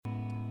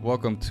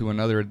Welcome to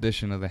another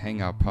edition of the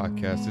Hangout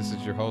Podcast. This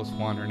is your host,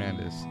 Juan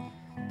Hernandez.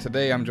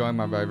 Today I'm joined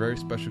by a very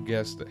special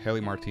guest,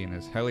 Heli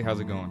Martinez. Heli, how's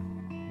it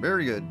going?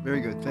 Very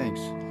good, thanks.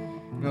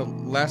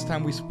 Last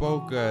time we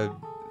spoke,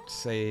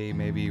 say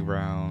maybe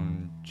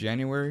around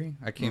January,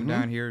 I came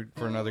down here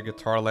for another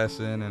guitar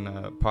lesson and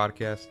a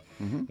podcast.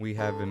 We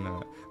haven't,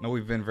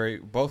 we've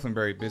been both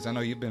very busy. I know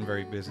you've been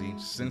very busy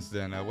since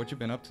then. What you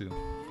been up to?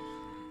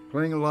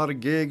 Playing a lot of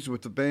gigs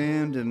with the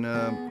band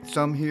and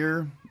some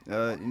here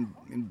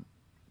in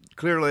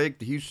Clear Lake,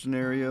 the Houston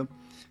area,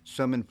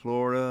 some in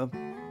Florida,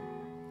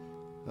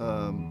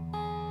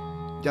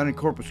 down in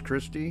Corpus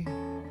Christi,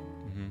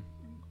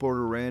 Port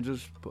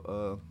Aransas,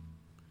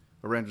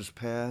 Aransas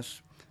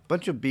Pass,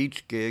 bunch of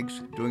beach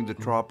gigs, doing the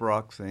trop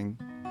rock thing.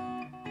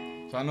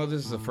 So I know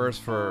this is the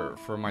first for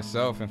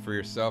myself and for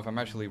yourself. I'm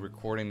actually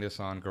recording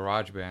this on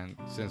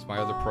GarageBand since my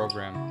other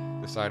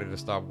program decided to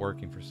stop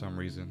working for some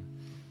reason.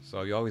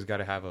 So you always got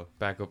to have a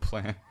backup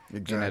plan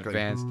in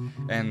advance.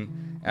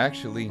 And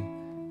actually,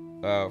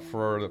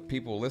 for the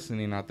people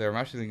listening out there, I'm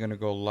actually going to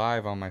go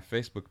live on my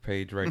Facebook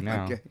page right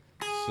now. Okay.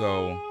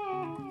 So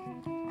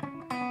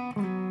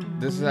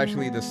this is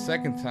actually the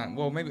second time.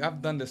 Well, maybe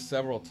I've done this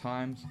several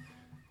times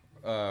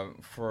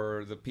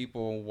for the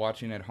people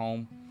watching at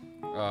home,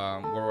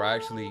 where I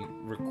actually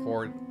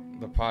record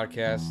the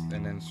podcast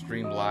and then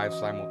stream live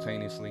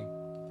simultaneously.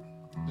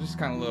 Just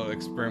kind of a little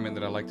experiment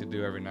that I like to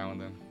do every now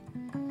and then.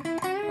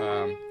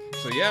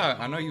 So yeah,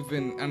 I know you've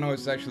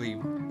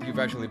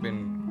actually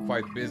been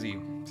quite busy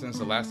since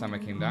the last time I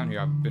came down here.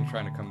 I've been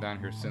trying to come down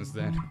here since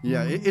then.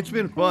 Yeah, it's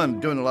been fun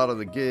doing a lot of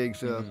the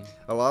gigs.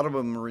 A lot of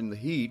them are in the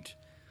heat,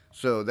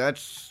 so that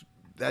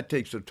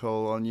takes a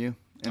toll on you.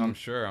 And, I'm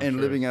sure.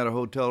 Living out of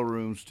hotel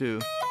rooms too.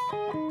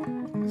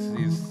 You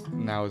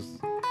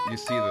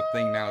see the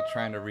thing now,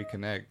 trying to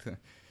reconnect.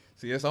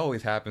 See, this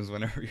always happens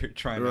whenever you're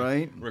trying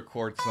to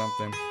record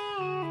something.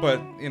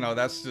 But,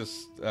 that's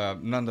just,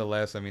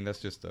 nonetheless, that's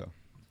just a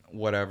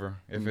whatever.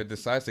 If it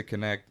decides to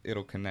connect,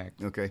 it'll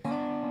connect. Okay.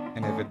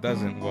 And if it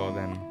doesn't, well,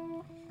 then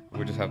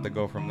we'll just have to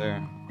go from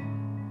there.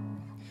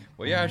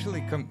 Well, yeah,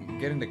 actually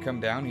getting to come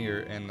down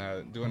here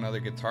and do another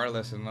guitar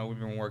lesson. I know we've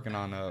been working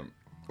on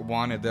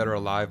Wanted, Dead or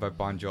Alive by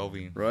Bon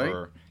Jovi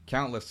for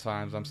countless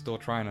times. I'm still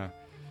trying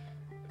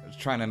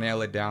to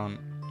nail it down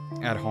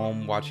at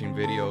home, watching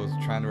videos,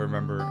 trying to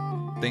remember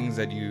things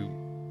that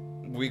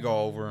we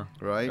go over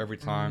every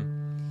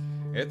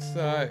time. It's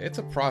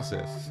a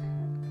process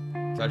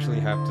to actually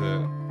have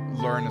to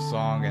learn a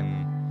song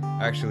and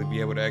actually be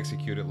able to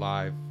execute it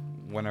live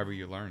whenever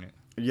you learn it.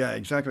 Yeah,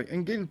 exactly.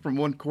 And getting from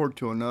one chord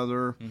to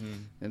another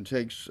and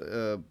takes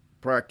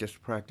practice.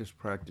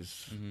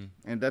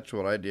 And that's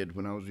what I did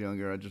when I was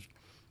younger. I just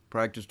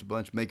practiced a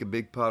bunch, make a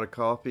big pot of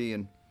coffee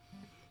and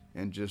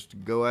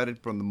just go at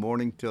it from the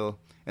morning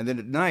and then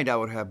at night I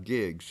would have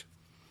gigs.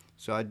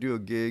 So I'd do a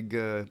gig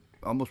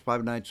almost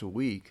 5 nights a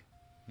week.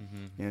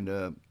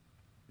 And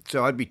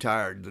so I'd be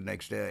tired the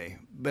next day.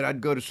 But I'd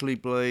go to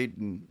sleep late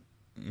and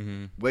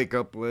wake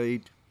up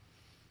late.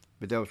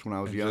 But that was when I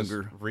was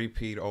younger. Just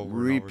repeat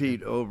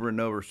over and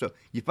over. So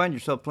you find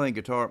yourself playing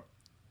guitar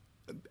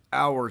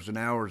hours and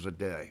hours a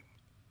day.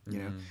 You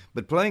know.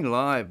 But playing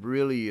live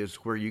really is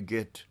where you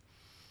get,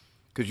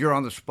 because you're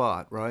on the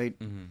spot, right?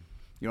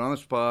 You're on the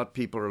spot.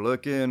 People are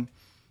looking.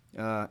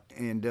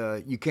 And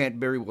you can't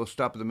very well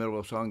stop in the middle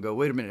of a song and go,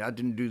 wait a minute, I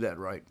didn't do that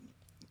right.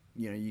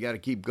 You got to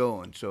keep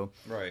going. So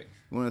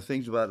one of the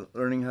things about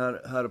learning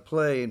how to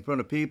play in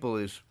front of people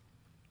is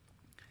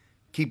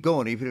keep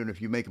going, even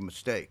if you make a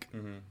mistake.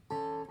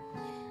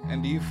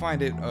 And do you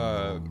find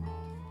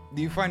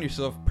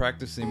yourself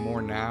practicing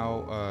more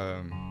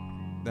now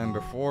than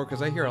before?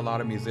 Because I hear a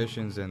lot of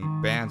musicians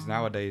and bands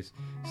nowadays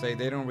say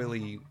they don't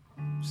really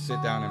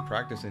sit down and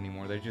practice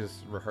anymore. They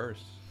just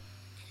rehearse.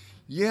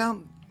 Yeah.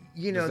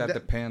 Does that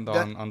depend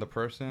on the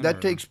person?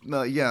 That takes,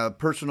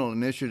 personal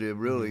initiative,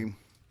 really.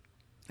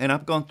 And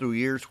I've gone through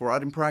years where I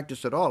didn't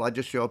practice at all. I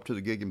just show up to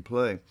the gig and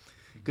play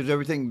because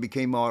everything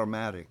became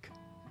automatic,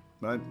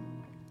 right?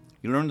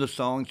 You learn the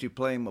songs, you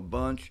play them a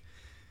bunch,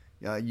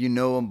 you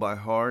know them by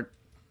heart.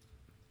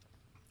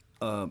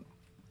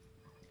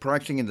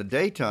 Practicing in the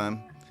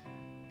daytime,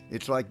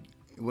 it's like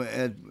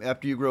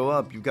after you grow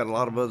up, you've got a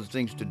lot of other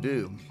things to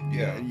do.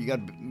 Yeah. You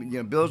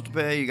got bills to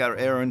pay, you got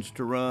errands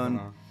to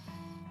run.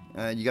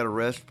 You got to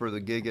rest for the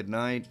gig at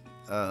night.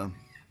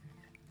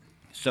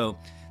 So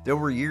there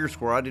were years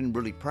where I didn't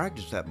really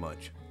practice that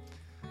much.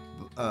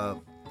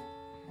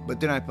 But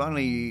then I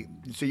finally,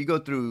 so you go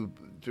through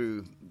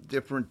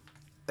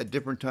at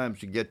different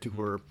times you get to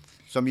where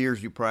some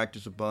years you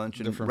practice a bunch.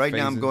 And different right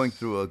phases. now I'm going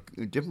through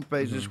different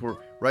phases where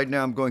right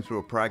now I'm going through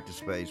a practice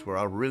phase where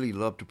I really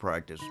love to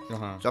practice.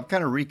 So I've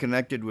kind of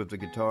reconnected with the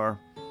guitar.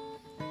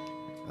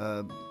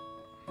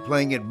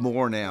 Playing it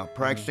more now,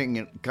 practicing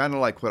it kind of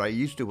like what I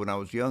used to when I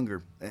was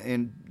younger.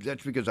 And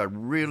that's because I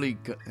really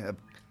have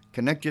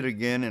connected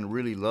again and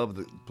really love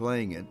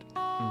playing it.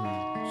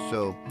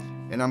 So,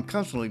 and I'm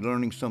constantly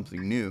learning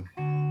something new.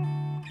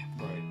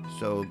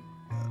 So,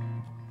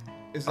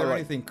 is there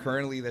anything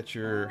currently that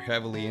you're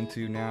heavily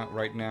into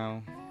right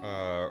now?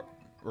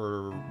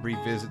 Or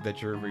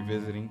that you're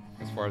revisiting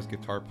as far as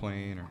guitar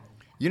playing or?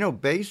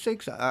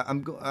 Basics.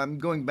 I'm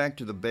going back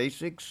to the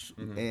basics,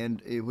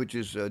 and which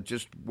is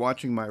just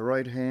watching my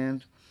right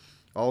hand,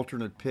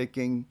 alternate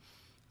picking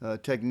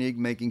technique,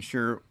 making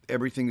sure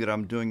everything that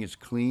I'm doing is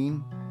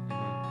clean,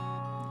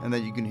 and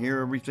that you can hear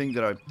everything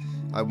that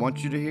I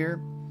want you to hear,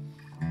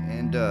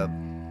 and a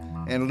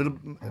little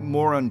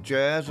more on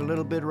jazz a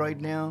little bit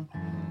right now,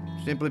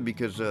 simply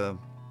because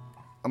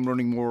I'm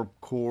learning more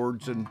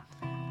chords and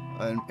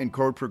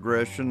chord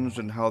progressions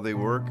and how they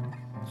work.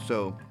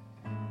 So.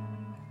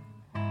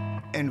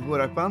 And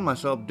what I found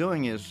myself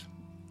doing is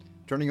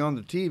turning on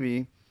the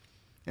TV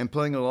and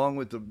playing along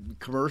with the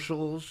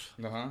commercials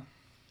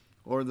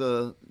or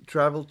the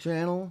travel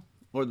channel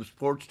or the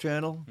sports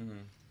channel.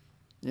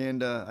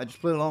 And I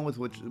just play along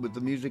with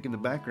the music in the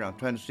background,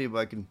 trying to see if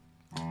I can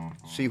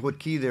see what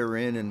key they're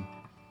in.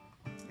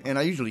 And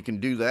I usually can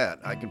do that.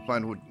 I can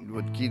find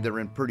what key they're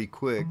in pretty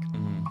quick.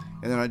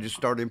 And then I just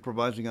start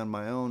improvising on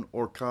my own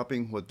or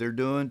copying what they're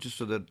doing just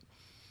so that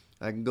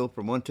I can go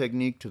from one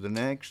technique to the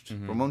next,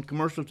 from one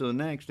commercial to the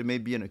next. It may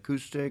be an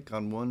acoustic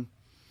on one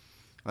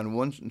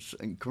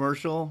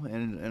commercial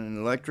and an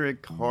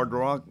electric, hard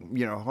rock,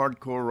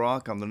 hardcore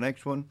rock on the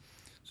next one.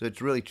 So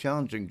it's really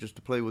challenging just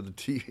to play with the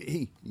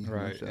TV.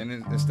 Right, so. And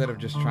instead of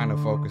just trying to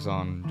focus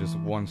on just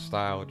one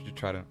style, you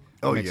try to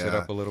mix it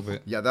up a little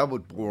bit. Yeah, that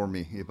would bore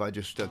me if I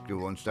just stuck to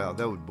one style.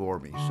 That would bore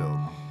me. So,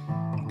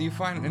 do you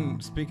find,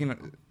 and speaking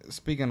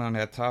on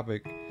that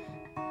topic,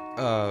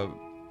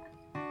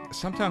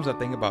 sometimes I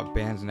think about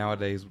bands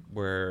nowadays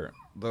where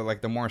they're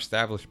like the more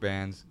established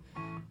bands,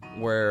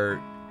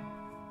 where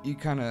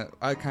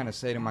I kind of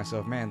say to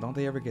myself, man, don't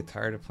they ever get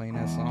tired of playing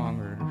that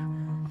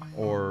song,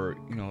 or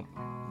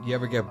you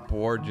ever get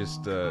bored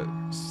just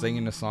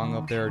singing the song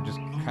up there, or just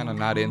kind of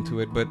not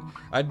into it? But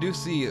I do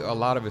see a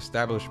lot of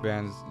established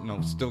bands,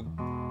 still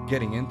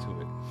getting into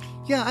it.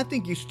 Yeah, I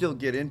think you still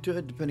get into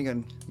it depending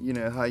on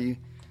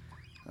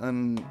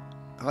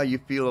how you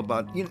feel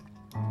about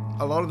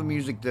a lot of the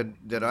music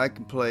that I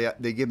can play,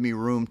 they give me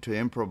room to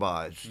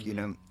improvise.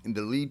 In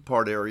the lead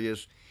part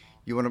areas,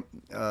 you want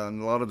to a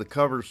lot of the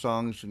cover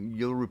songs, and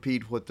you'll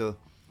repeat what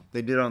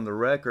they did on the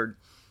record.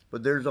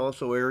 But there's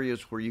also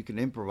areas where you can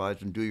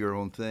improvise and do your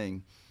own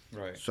thing.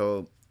 Right.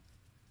 So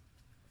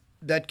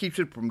that keeps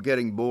it from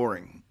getting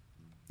boring.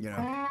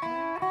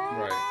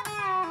 Right.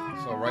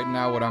 So right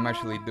now, what I'm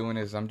actually doing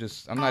is I'm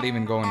not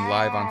even going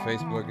live on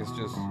Facebook. It's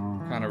just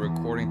kind of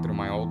recording through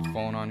my old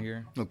phone on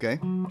here. Okay.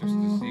 Just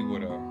to see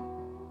what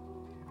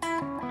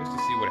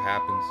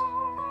happens.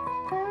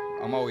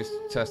 I'm always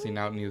testing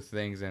out new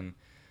things and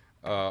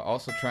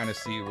also trying to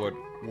see what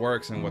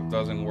works and what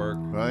doesn't work.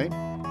 Right.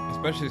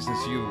 Especially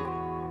since you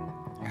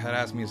had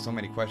asked me so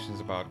many questions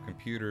about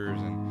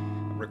computers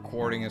and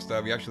recording and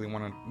stuff. You actually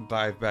want to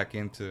dive back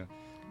into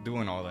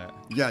doing all that.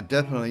 Yeah,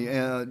 definitely.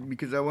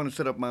 Because I want to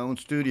set up my own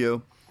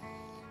studio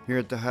here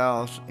at the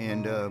house.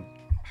 And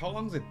how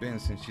long has it been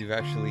since you've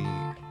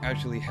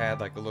actually had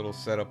like a little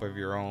setup of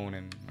your own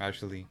and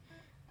actually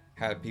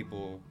had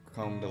people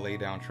come to lay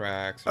down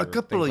tracks? Or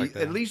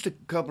at least a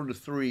couple to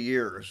 3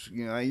 years.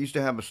 I used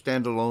to have a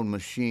standalone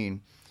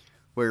machine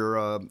where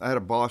I had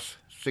a Boss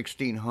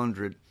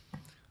 1600,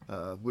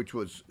 which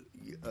was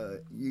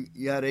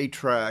you had 8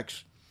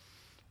 tracks,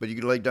 but you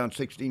could lay down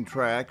 16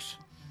 tracks,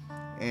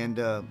 and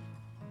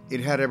it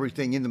had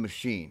everything in the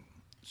machine.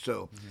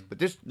 So, but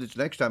this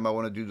next time I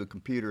want to do the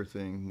computer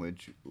thing,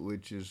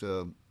 which is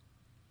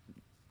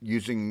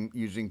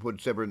using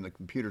whatever in the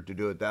computer to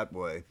do it that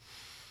way,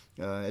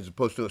 as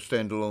opposed to a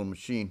standalone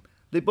machine.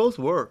 They both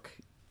work,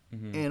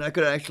 and I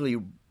could actually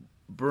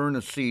burn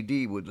a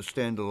CD with the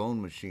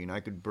standalone machine. I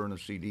could burn a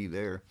CD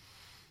there.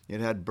 It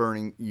had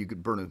burning. You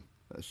could burn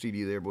a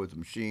CD there with the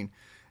machine,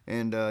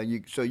 and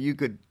you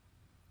could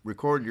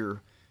record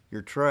your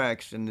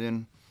tracks and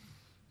then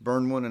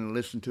burn one and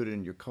listen to it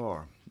in your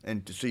car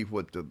and to see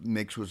what the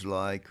mix was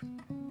like.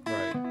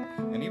 Right.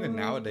 And even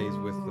nowadays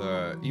with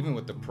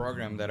the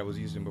program that I was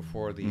using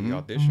before, the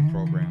audition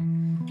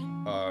program,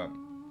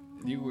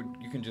 you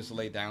can just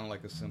lay down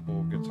like a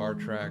simple guitar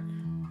track,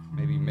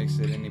 maybe mix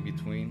it in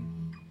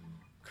between,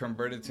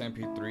 convert it to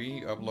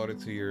MP3, upload it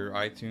to your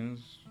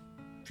iTunes,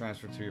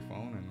 transfer to your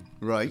phone,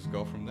 and just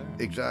go from there.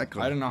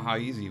 Exactly. I don't know how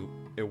easy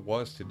it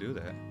was to do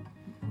that.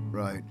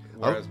 Right.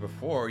 Whereas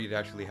before, you'd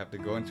actually have to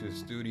go into a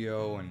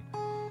studio and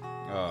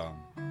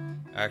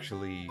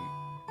actually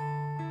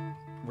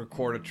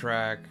record a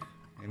track.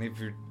 And if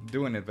you're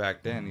doing it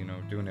back then,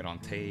 doing it on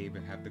tape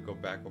and have to go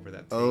back over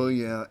that tape. Oh,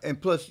 yeah.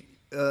 And plus,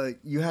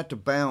 you had to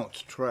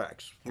bounce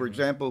tracks. For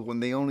example,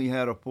 when they only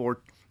had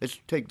let's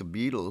take the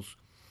Beatles.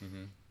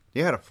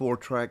 They had a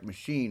 4-track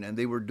machine, and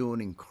they were doing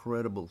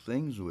incredible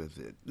things with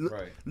it.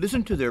 Right.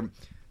 Listen to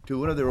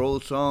one of their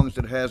old songs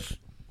that has,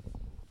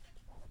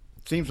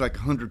 seems like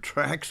 100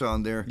 tracks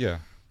on there. Yeah.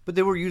 But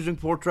they were using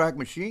 4-track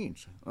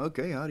machines.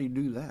 Okay, how do you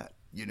do that?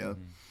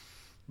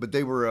 But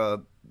they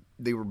were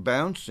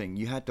bouncing.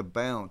 You had to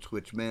bounce,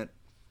 which meant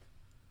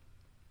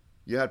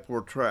you had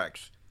 4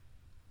 tracks.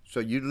 So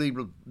you'd leave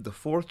the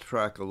 4th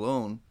track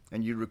alone,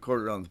 and you'd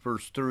record it on the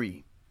first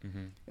 3.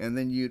 and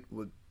then you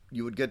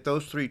would get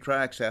those 3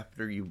 tracks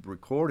after you've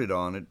recorded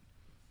on it,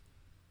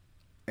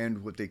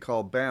 and what they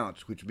call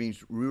bounce, which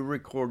means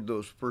re-record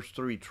those first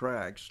 3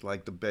 tracks,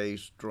 like the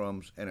bass,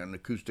 drums, and an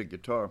acoustic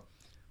guitar,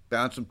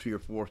 bounce them to your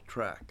 4th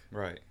track.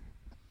 Right.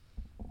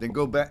 Then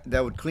go back.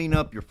 That would clean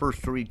up your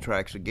first 3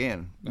 tracks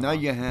again. Now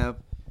you have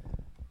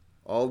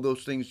all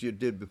those things you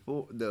did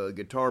before, the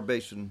guitar,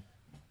 bass, and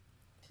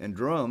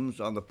drums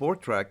on the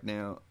 4th track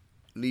now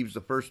leaves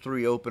the first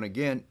 3 open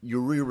again.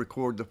 You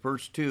re-record the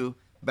first 2,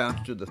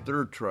 bounce to the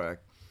 3rd track,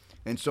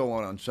 and so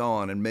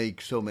on, and make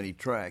so many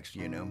tracks,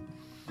 you know.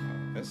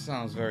 That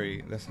sounds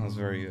very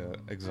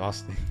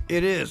exhausting.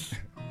 It is.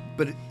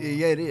 But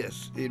it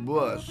is. It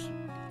was.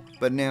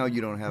 But now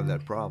you don't have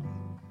that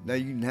problem. Now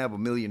you can have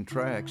 1,000,000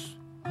 tracks.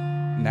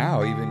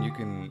 Now even you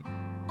can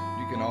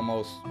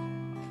almost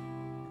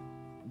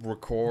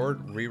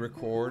record,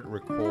 re-record,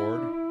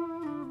 record,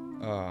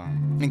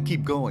 and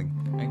keep going.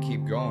 Let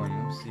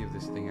me see if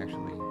this thing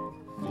actually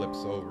flips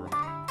over.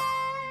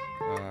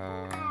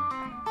 Okay.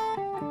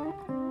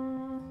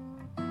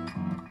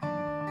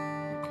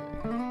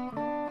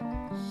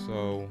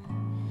 So,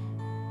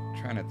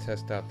 trying to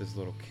test out this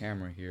little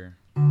camera here.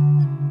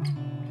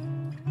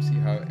 See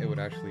how it would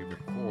actually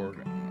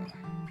record.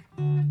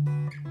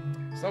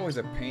 It's always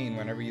a pain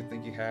whenever you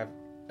think you have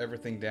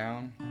everything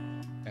down,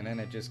 and then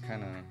it just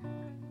kind of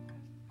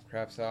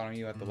craps out on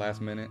you at the last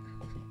minute.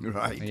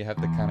 Right. And you have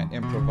to kind of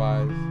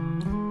improvise.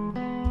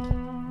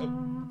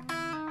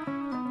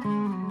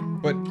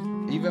 But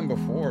even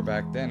before,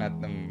 back then,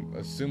 I'm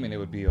assuming it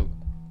would be a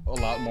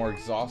lot more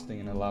exhausting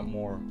and a lot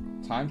more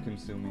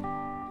time-consuming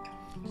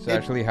to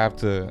actually have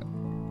to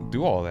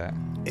do all that.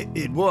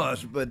 It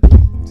was, but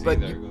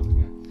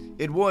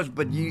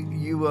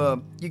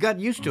you got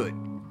used to it,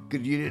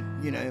 because you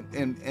know,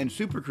 and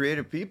super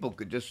creative people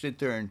could just sit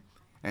there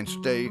and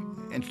stay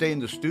in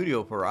the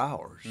studio for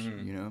hours.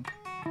 You know,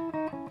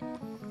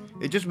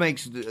 it just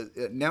makes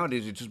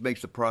nowadays it just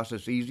makes the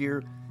process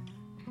easier,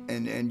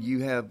 and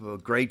you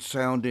have great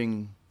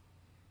sounding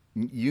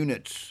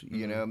units.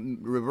 You know,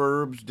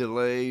 reverbs,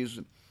 delays,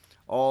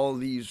 all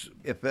these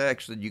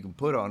effects that you can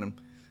put on them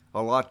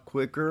a lot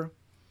quicker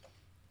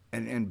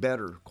and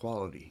better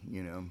quality.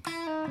 You know.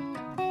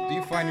 Do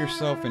you find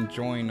yourself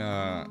enjoying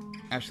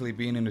actually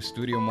being in the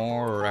studio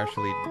more, or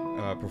actually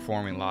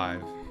performing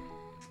live?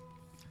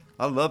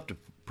 I love to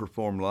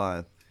perform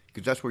live,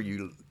 because that's where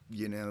you're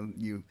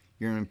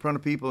in front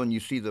of people and you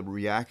see the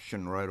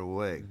reaction right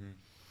away.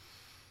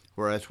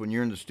 Whereas when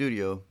you're in the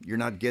studio, you're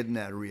not getting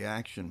that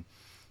reaction.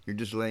 You're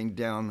just laying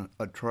down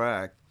a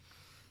track.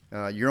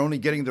 You're only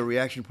getting the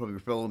reaction from your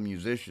fellow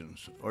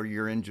musicians or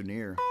your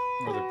engineer.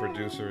 Or the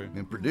producer.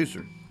 And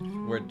producer.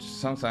 Which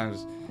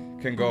sometimes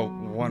can go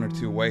one or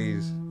two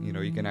ways. You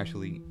know, you can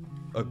actually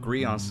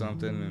agree on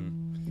something,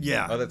 and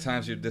other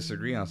times you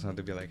disagree on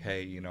something. Be like,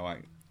 hey, you know,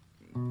 I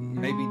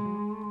maybe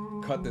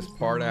cut this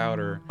part out,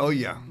 or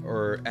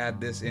or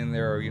add this in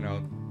there, or, you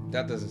know,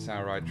 that doesn't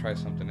sound right. Try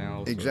something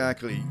else.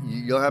 Exactly.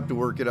 You'll have to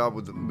work it out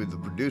with the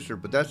producer,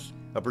 but that's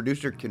a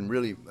producer can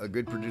really, a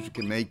good producer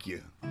can make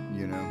you.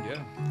 You know.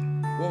 Yeah.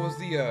 What was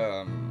the?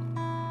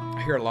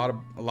 I hear a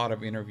lot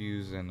of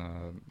interviews and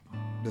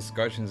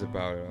discussions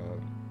about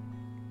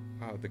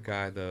the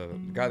guy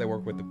that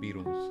worked with the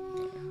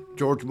Beatles.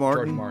 George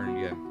Martin. George Martin,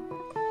 yeah.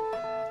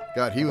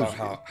 God, he was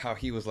how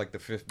he was like the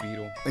fifth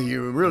Beatle. He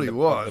really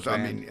was. I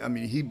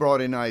mean, he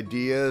brought in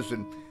ideas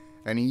and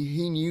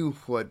he knew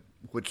what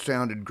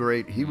sounded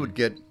great. He would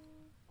get,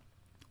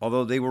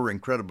 although they were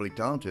incredibly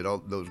talented,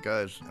 all those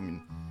guys. I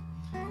mean,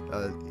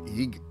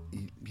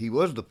 he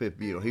was the fifth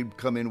Beatle. He'd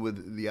come in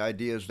with the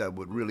ideas that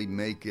would really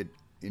make it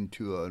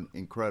into an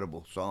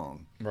incredible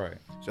song. Right.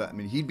 So I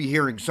mean, he'd be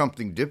hearing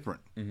something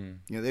different. You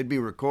know, they'd be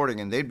recording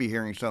and they'd be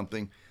hearing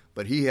something,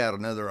 but he had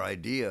another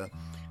idea,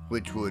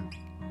 which would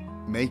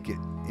make it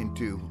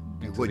into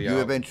what you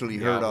eventually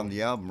heard on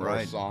the album,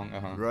 right? Song,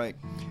 right.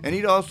 And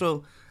he'd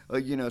also,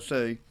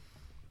 say,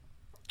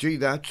 "Gee,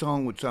 that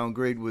song would sound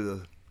great with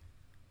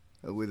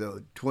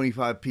a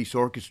 25-piece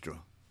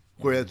orchestra,"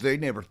 whereas they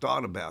never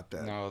thought about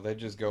that. No, they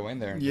just go in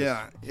there and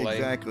just play.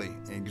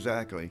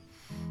 Exactly.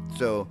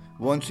 So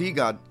once he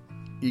got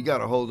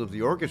a hold of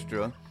the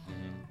orchestra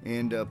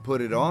and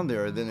put it on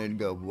there, then they'd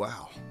go,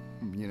 "Wow,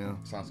 you know,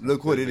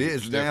 look what it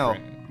is now."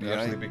 It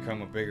actually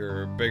become a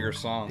bigger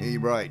song.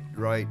 Right.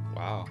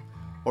 Wow.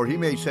 Or he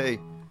may say,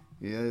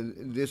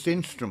 this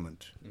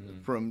instrument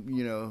from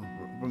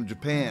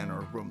Japan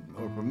or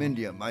from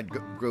India might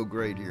go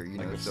great here. You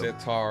like know, a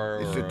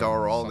sitar,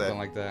 all something that,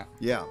 like that.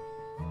 Yeah.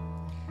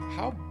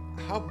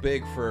 How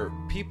big for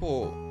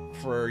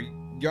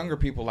younger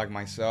people like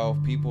myself,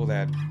 people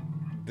that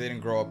didn't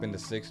grow up in the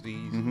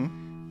 60s,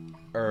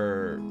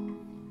 or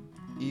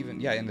even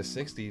in the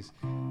 60s,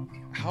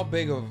 how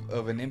big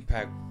of an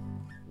impact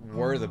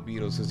were the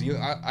Beatles? Because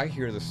I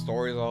hear the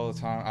stories all the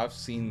time. I've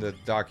seen the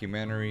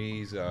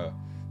documentaries,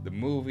 the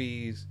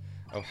movies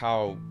of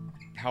how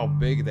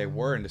big they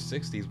were in the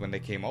 60s when they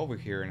came over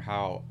here, and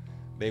how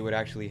they would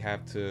actually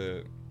have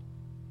to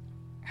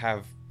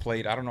have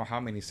played I don't know how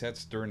many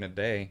sets during the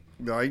day.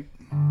 Right.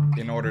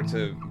 in order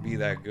to be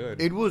that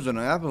good? It was an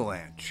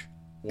avalanche.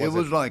 It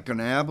was like an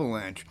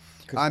avalanche.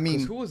 I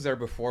mean, who was there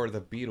before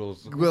the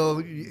Beatles? Well,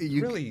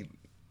 really,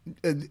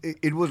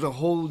 it was a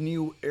whole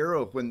new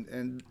era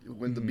when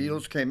the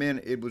Beatles came in.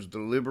 It was the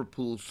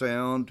Liverpool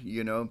sound,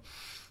 the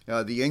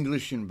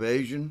English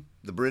invasion,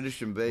 the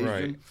British invasion,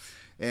 right.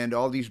 And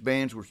all these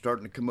bands were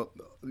starting to come up,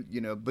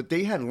 But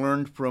they had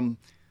learned from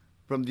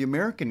the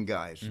American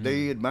guys.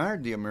 They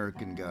admired the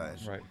American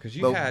guys, right? Because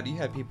you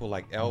had people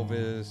like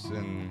Elvis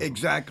and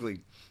exactly.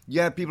 You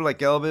had people like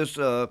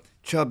Elvis,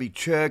 Chubby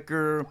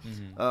Checker,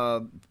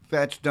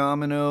 Fats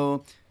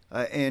Domino.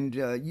 And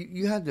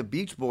you had the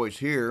Beach Boys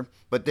here,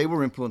 but they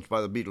were influenced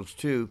by the Beatles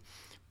too.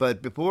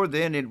 But before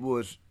then, it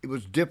was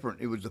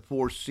different. It was the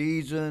Four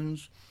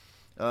Seasons.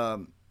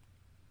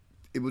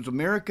 It was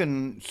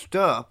American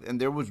stuff, and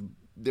there was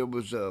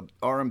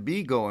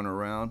R&B going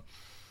around.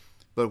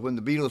 But when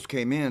the Beatles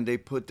came in, they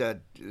put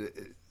that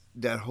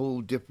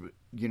whole different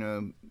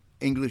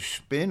English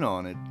spin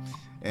on it,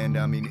 and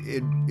I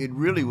mean it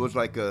really was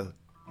like an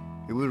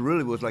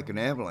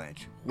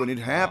avalanche. When it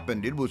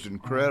happened, it was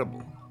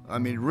incredible. I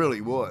mean, it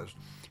really was.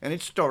 And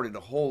it started a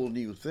whole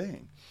new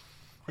thing.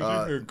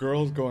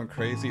 Girls going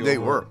crazy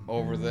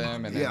over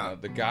them, and then,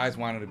 the guys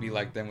wanted to be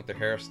like them with their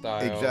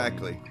hairstyle.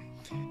 Exactly.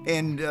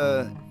 And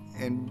a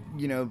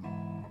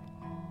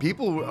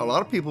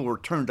lot of people were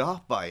turned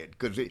off by it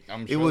because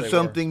it was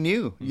something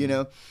new,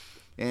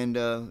 And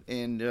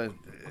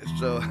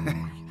so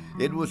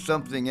it was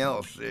something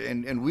else.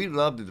 And we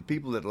loved it. The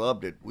people that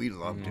loved it, we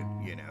loved it,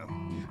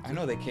 I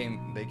know they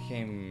came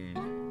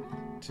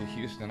to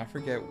Houston. I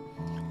forget.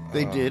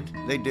 They did.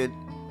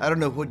 I don't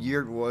know what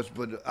year it was,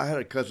 but I had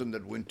a cousin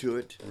that went to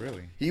it.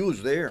 Really? He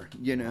was there,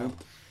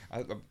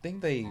 I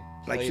think they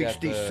like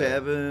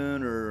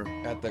 67 or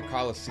at the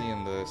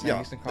Coliseum, the San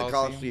Houston Coliseum. The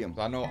Coliseum.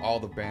 So I know all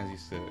the bands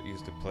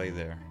used to play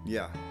there.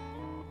 Yeah.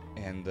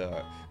 And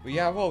but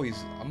yeah, I'm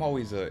always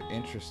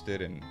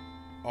interested in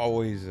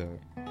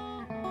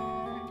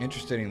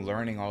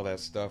learning all that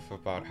stuff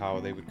about how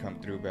they would come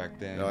through back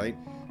then. Right.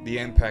 The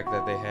impact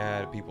that they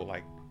had, people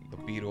like the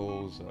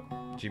Beatles,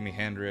 Jimi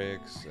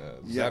Hendrix,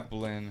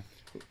 Zeppelin.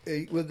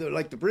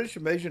 Like the British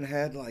invasion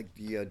had like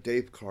the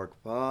Dave Clark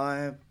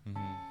 5,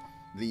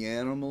 the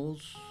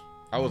Animals.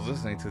 I was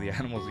listening to the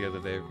Animals the other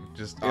day,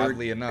 just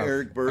oddly enough.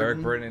 Eric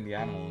Burden and the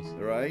Animals.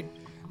 Right.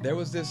 There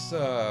was this.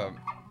 Matter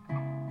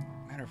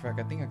of fact,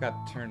 I think I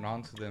got turned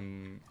on to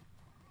them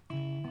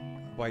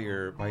by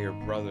your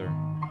brother.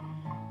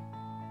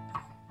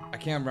 I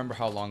can't remember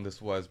how long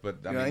this was, but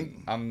I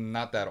mean, I'm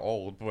not that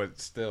old, but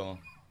still,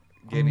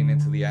 getting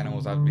into the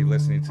Animals, I'd be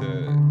listening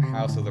to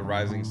House of the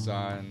Rising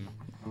Sun,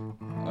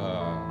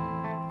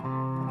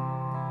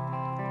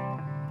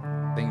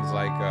 things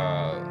like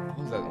what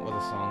was the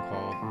song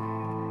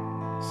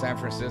called? San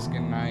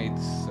Franciscan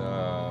Nights.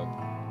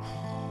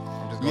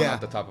 I'm just going off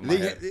the top of my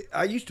head.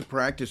 I used to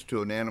practice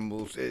to an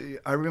Animals.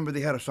 I remember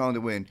they had a song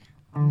that went.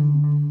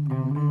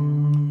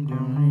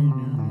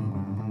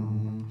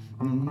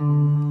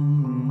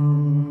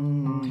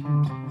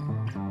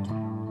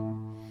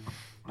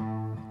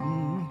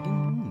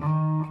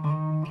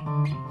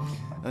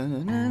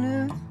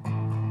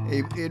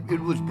 It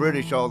was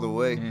British all the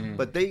way,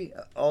 but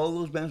all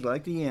those bands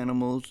like the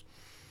Animals,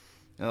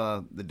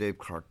 the Dave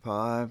Clark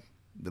 5,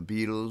 the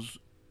Beatles,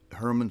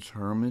 Herman's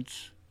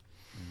Hermits.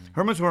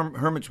 Herman's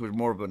Hermits was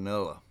more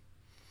vanilla.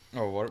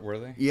 Oh, what were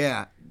they?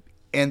 Yeah,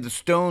 and the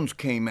Stones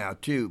came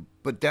out too,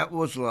 but that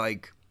was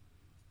like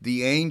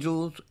the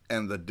Angels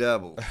and the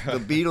Devils. The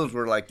Beatles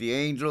were like the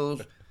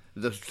Angels.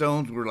 The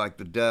Stones were like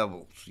the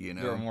Devils, They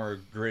were more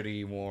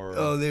gritty, more.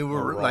 Oh, they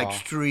were raw. like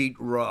street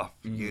rough,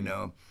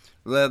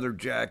 leather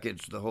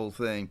jackets, the whole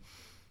thing.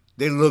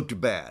 They looked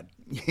bad,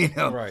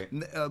 Right.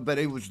 But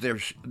it was their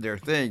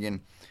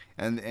thing,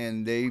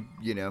 and they,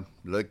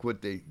 look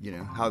what they,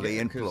 how they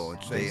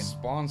influenced. They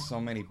spawned so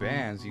many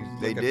bands. You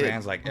look at did.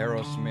 bands like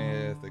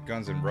Aerosmith, the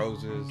Guns N'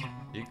 Roses.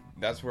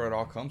 That's where it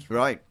all comes from.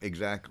 Right,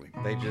 exactly.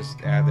 They just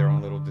add their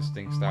own little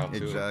distinct style to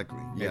Exactly.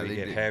 it. Yeah, Maybe they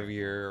get did.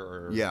 heavier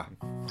or Yeah.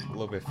 a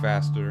little bit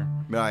faster.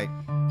 Right.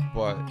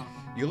 But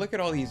you look at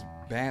all these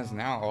bands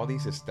now, all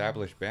these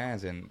established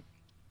bands, and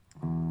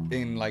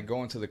in like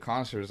going to the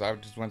concerts, I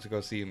just went to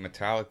go see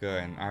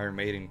Metallica and Iron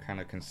Maiden kind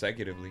of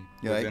consecutively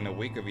within a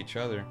week of each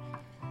other.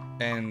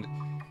 And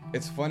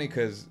it's funny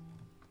because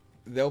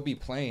they'll be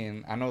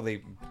playing. I know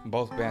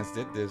both bands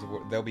did this.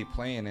 They'll be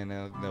playing and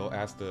they'll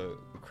ask the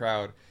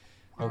crowd,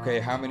 okay,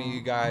 how many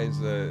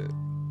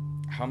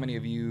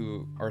of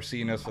you are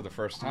seeing us for the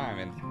first time?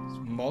 And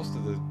most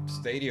of the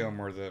stadium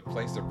or the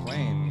place they're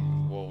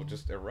playing will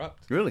just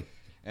erupt. Really?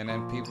 And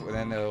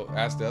then they'll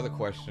ask the other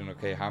question,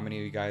 okay, how many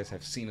of you guys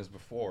have seen us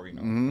before,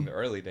 in the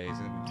early days?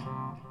 And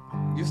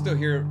you still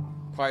hear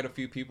quite a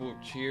few people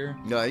cheer.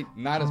 Right.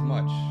 Not as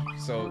much.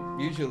 So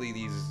usually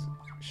these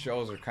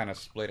shows are kind of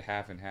split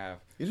half and half.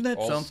 Isn't that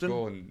old something?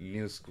 Old school and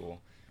new school,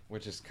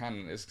 which is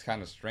kind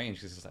of strange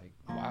because it's like,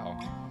 wow,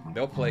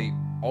 they'll play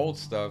old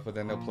stuff, but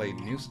then they'll play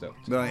new stuff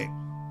too. Right.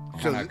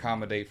 Kind of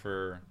accommodate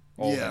for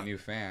old and new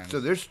fans. So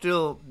they're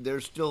still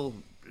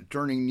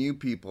turning new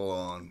people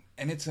on.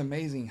 And it's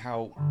amazing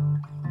how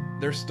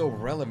they're still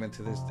relevant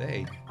to this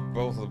day.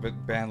 Both a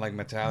band like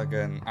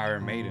Metallica and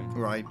Iron Maiden.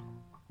 Right.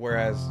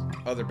 Whereas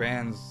other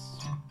bands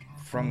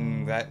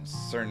from that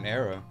certain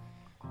era,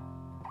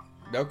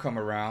 they'll come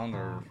around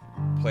or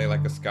play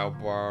like a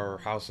Scout Bar or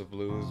House of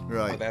Blues.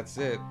 Right. But that's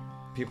it.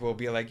 People will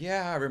be like,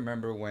 yeah, I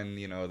remember when,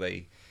 you know,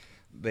 I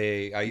used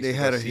to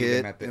had go a see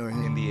hit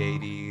them in the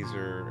 80s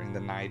or in the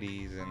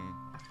 90s, and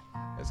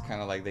it's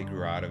kind of like they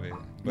grew out of it.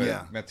 But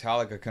yeah.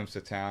 Metallica comes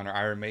to town, or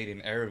Iron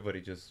Maiden,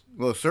 everybody just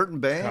certain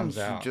bands comes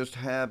out. just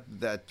have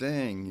that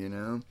thing, you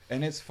know.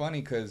 And it's funny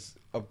because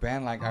a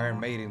band like Iron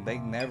Maiden, they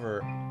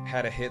never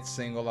had a hit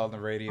single on the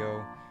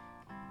radio.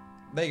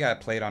 They got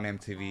played on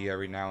MTV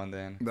every now and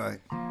then. Right.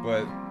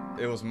 But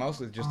it was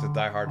mostly just the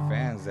diehard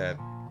fans that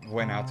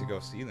went out to go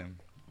see them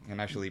and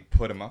actually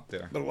put them up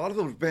there. But a lot of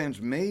those bands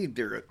they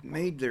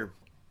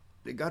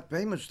got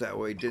famous that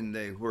way, didn't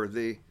they? Where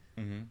they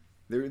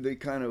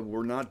kind of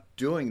were not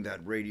doing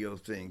that radio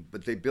thing,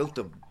 but they built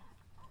a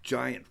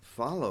giant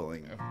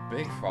following. A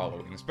big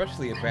following,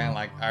 especially a band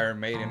like Iron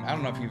Maiden. I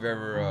don't know if you've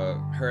ever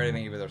heard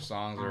any of their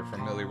songs or are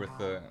familiar with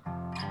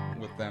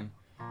them,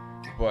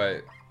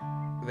 but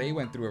they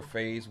went through a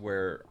phase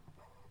where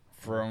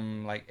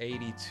from like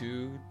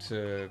 82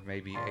 to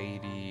maybe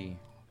 80,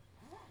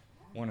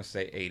 I want to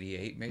say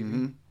 88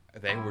 maybe,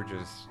 they were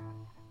just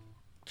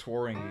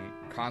touring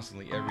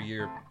constantly every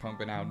year,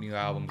 pumping out new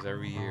albums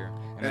every year.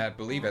 And I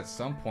believe at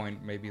some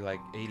point, maybe like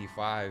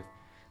 85,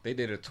 they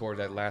did a tour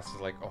that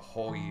lasted like a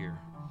whole year.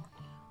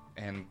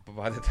 And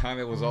by the time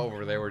it was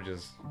over, they were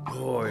just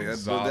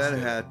exhausted, that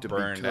had to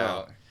burned be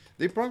tough. out.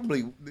 They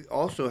probably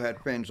also had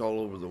fans all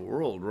over the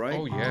world, right?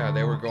 Oh yeah,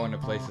 they were going to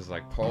places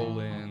like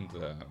Poland,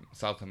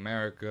 South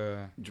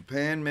America,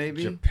 Japan,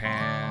 maybe.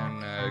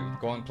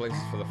 Going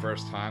places for the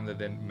first time. That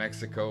then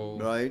Mexico,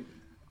 right?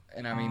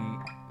 And I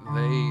mean,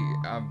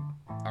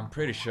 I'm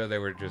pretty sure they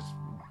were just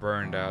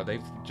burned out.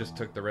 They just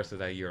took the rest of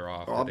that year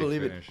off. I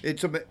believe it.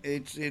 It's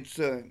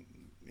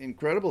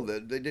incredible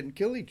that they didn't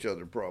kill each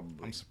other. Probably.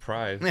 I'm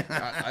surprised.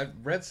 I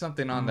read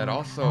something on that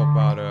also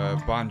about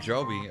Bon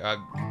Jovi.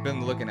 I've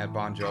been looking at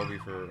Bon Jovi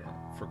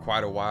for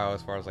quite a while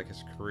as far as like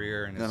his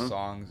career and his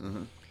songs.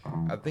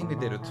 I think they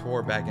did a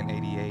tour back in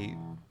 '88.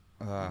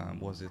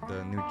 Was it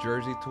the New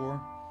Jersey tour,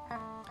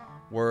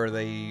 where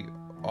they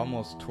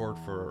almost toured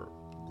for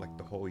like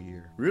the whole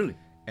year? Really?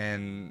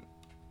 And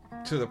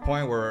to the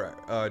point where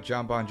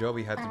Jon Bon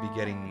Jovi had to be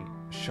getting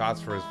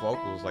shots for his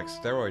vocals, like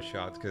steroid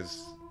shots,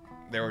 because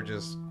they were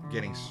just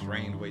getting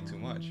strained way too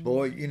much.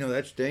 Boy, you know,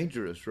 that's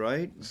dangerous,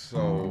 right?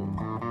 So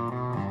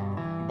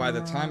by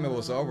the time it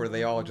was over,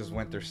 they all just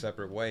went their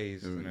separate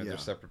ways, their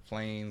separate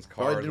planes, cars,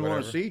 Probably didn't whatever.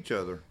 want to see each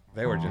other.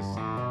 They were just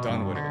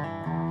done with it.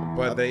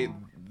 But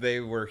they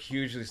were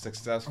hugely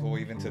successful.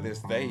 Even to this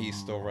day, he's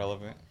still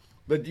relevant.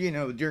 But, you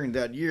know, during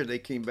that year, they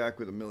came back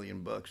with $1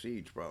 million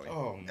each, probably.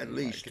 Oh, at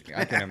least.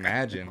 I can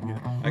imagine.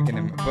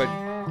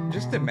 But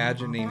just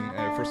imagining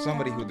for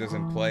somebody who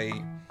doesn't play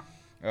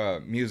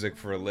music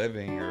for a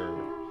living, or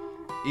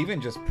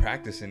even just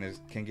practicing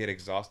can get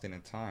exhausting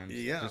at times.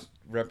 Yeah. Just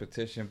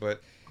repetition.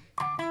 But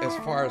as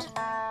far as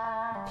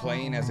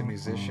playing as a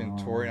musician,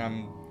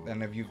 touring,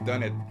 and if you've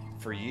done it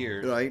for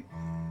years, right?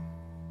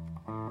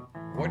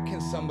 What can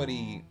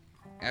somebody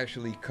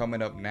actually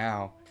coming up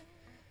now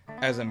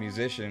as a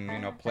musician, you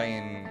know,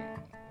 playing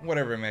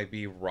whatever it may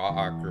be,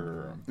 rock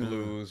or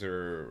blues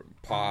or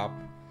pop,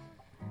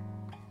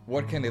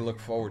 what can they look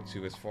forward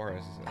to as far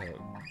as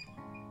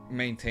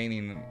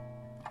maintaining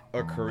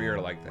a career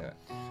like that,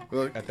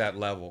 at that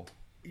level?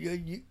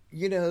 You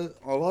know,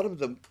 a lot of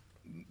the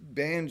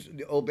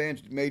old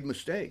bands made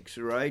mistakes,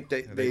 right?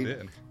 They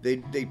did.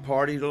 They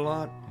partied a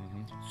lot.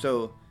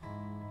 So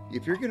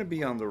if you're going to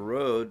be on the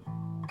road,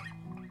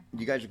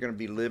 you guys are going to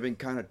be living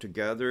kind of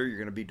together. You're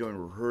going to be doing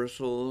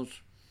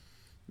rehearsals.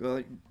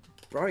 Well,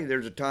 probably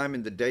there's a time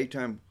in the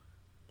daytime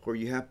where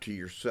you have to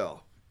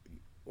yourself.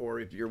 Or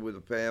if you're with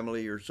a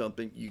family or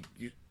something, you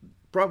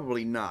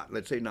probably not.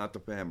 Let's say not the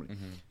family.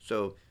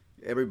 So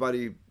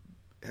everybody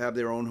have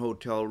their own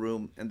hotel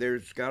room, and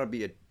there's got to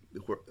be a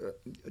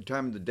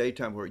time in the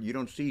daytime where you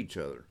don't see each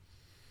other,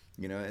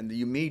 you know, and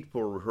you meet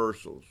for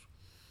rehearsals.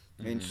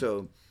 And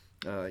so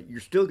you're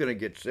still going to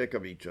get sick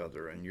of each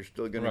other, and you're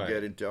still going to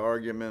get into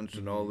arguments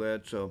and all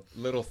that. So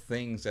little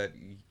things that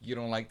you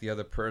don't like the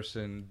other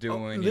person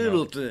doing.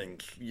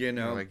 Things, you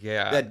know, like,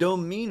 that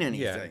don't mean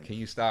anything. Yeah, can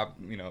you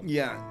stop, doing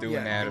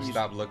that, or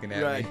stop looking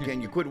at me?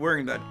 Can you quit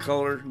wearing that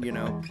color, you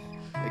know,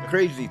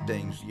 crazy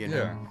things, you know.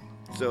 Yeah.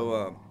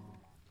 So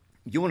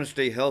you want to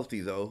stay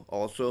healthy, though,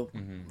 also.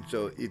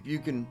 So if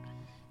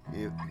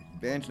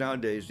bands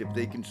nowadays, if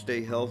they can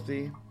stay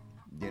healthy,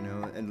 you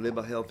know, and live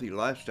a healthy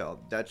lifestyle,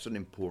 that's an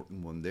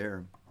important one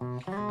there.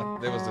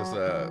 There was this,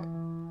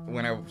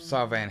 when I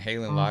saw Van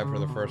Halen live for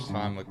the first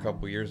time a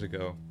couple years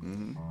ago,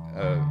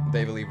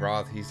 David Lee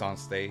Roth, he's on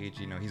stage,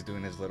 you know, he's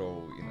doing his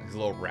little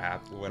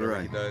rap, or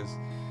whatever he does.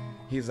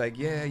 He's like,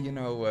 we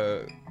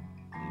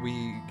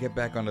get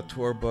back on the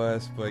tour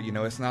bus, but, you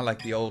know, it's not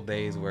like the old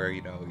days where,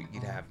 you know,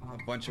 you'd have a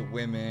bunch of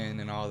women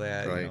and all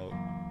that, you know.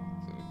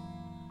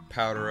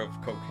 powder of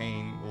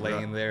cocaine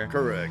laying there.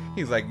 Correct.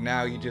 He's like,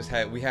 now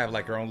we have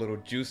like our own little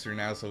juicer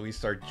now, so we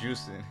start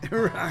juicing.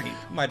 Right.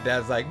 My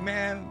dad's like,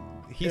 man,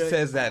 he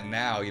says that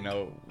now,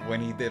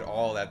 when he did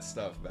all that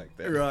stuff back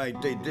then. Right,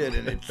 they did,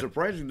 and it's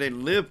surprising they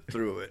lived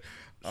through it.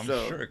 I'm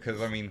sure, because,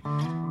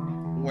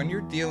 when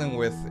you're dealing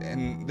with,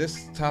 and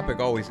this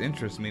topic always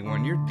interests me,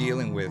 when you're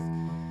dealing with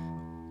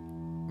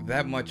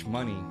that much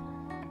money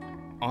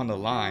on the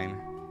line,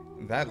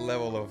 that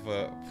level of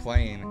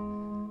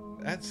playing,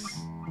 that's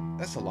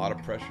a lot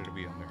of pressure to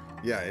be under.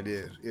 Yeah, it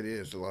is. It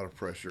is a lot of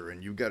pressure,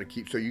 and you got to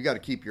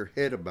keep your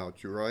head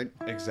about you, right?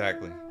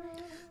 Exactly.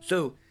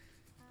 So,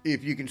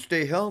 if you can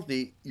stay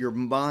healthy, your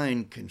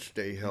mind can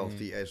stay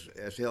healthy,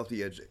 as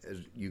healthy as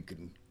you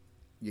can.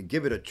 You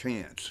give it a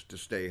chance to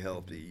stay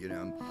healthy,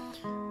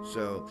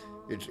 So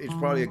it's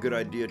probably a good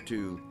idea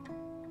to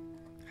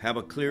have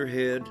a clear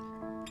head,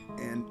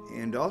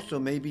 and also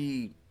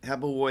maybe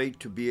have a way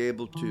to be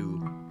able to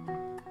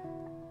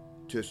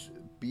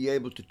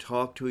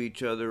talk to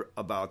each other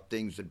about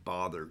things that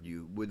bother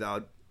you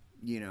without,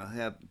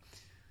 have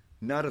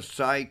not a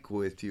psych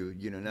with you,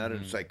 not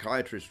a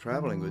psychiatrist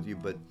traveling with you,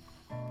 but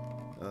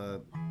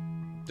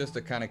just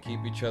to kind of keep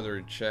each other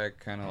in check,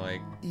 kind of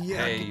like,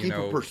 hey, to keep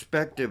a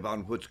perspective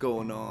on what's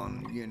going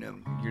on,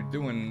 You're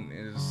doing,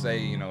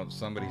 say,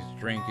 somebody's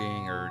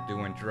drinking or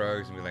doing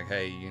drugs, and be like,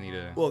 hey, you need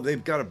to. Well,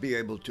 they've got to be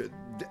able to.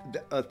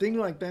 A thing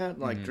like that,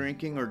 like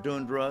drinking or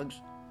doing drugs,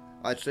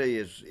 I'd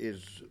say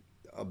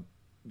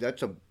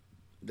that's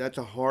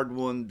a hard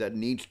one that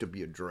needs to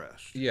be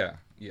addressed. Yeah.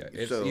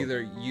 It's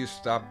either you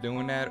stop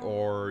doing that,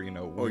 or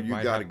or you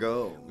got to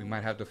go. We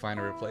might have to find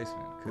a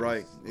replacement.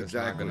 Right.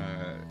 Exactly.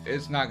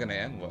 It's not gonna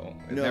end well.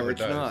 No,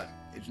 it's not.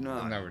 It's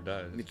not. It never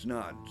does. It's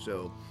not.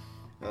 So,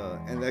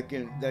 and that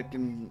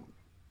can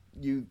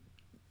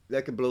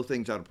blow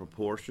things out of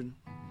proportion,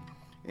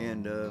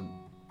 and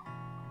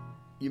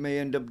you may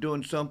end up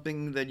doing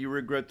something that you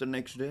regret the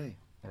next day.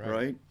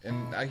 Right?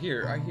 And I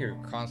hear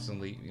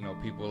constantly,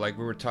 people, like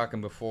we were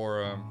talking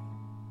before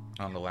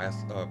on the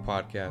last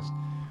podcast,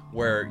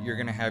 where you're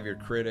going to have your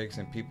critics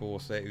and people will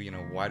say,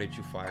 why did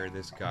you fire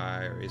this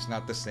guy? Or it's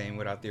not the same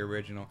without the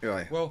original.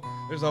 Right. Well,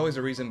 there's always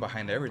a reason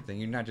behind everything.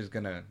 You're not just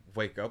going to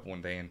wake up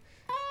one day and,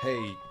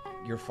 hey,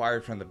 you're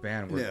fired from the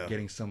band. We're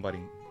getting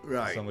somebody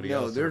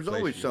else. There's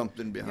always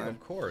something behind. Yeah, of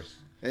course.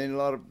 And a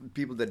lot of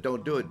people that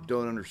don't do it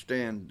don't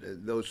understand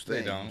those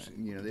things.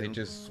 They don't. They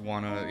just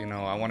want to,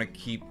 I want to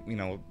keep,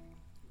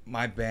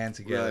 my band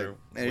together. Right.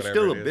 And it's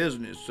still a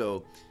business,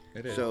 so.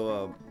 It is.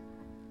 So,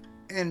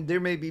 and there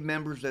may be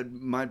members that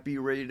might be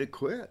ready to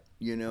quit,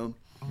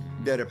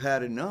 that have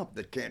had enough,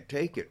 that can't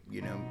take it,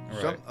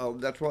 Right.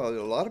 That's why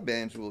a lot of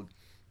bands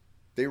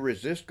they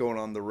resist going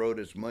on the road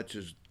as much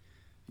as,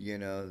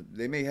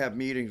 they may have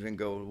meetings and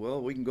go,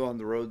 well, we can go on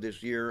the road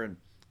this year, and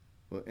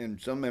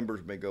some members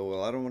may go,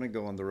 well, I don't want to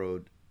go on the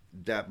road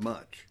that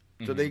much.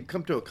 So they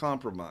come to a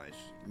compromise,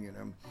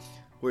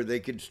 where they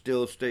can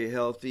still stay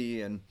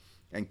healthy and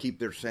keep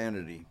their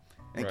sanity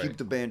and keep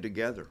the band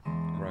together.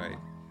 Right.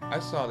 I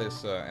saw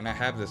this, and I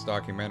have this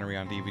documentary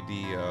on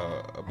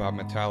DVD about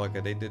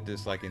Metallica. They did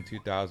this like in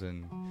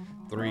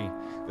 2003.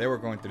 They were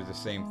going through the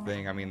same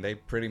thing. They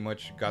pretty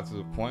much got to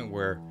the point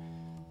where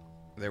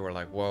they were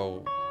like,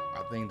 well,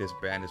 I think this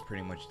band is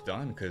pretty much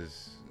done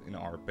because,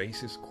 our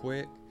bassist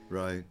quit.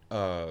 Right.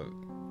 The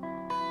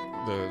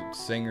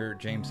singer,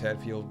 James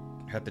Hetfield,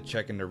 had to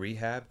check into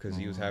rehab because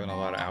he was having a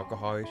lot of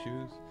alcohol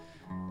issues.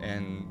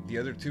 And the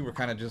other two were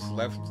kind of just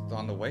left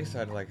on the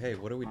wayside, like, hey,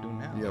 what do we do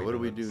now? Yeah, what do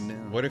we do now?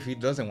 What if he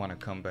doesn't want to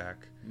come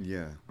back?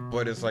 Yeah.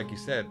 But it's like you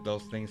said,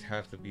 those things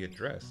have to be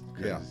addressed.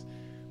 Yeah.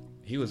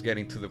 He was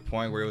getting to the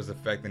point where it was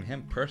affecting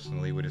him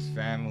personally with his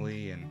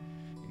family and,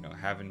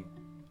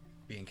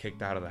 being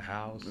kicked out of the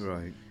house.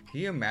 Right. Can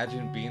you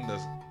imagine being the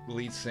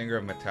lead singer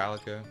of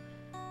Metallica,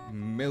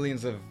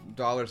 millions of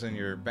dollars in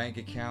your bank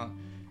account?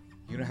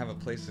 You don't have a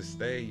place to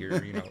stay.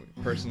 Your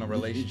personal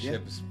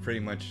relationship is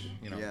pretty much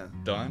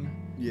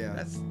done.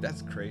 Yeah,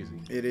 that's crazy.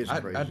 It is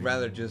crazy. I'd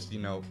rather just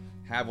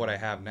have what I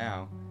have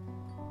now,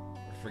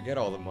 forget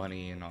all the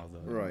money and all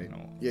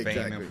the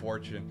fame and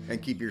fortune,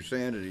 and keep your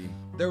sanity.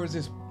 There was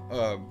this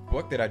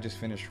book that I just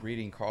finished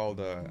reading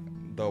called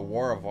The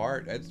War of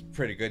Art. It's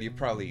pretty good. You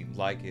probably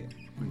like it.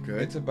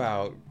 Okay. It's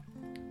about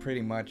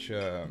pretty much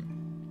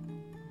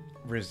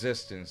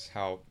resistance.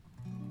 How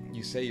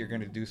you say you're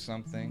going to do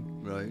something,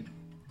 right?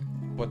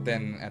 But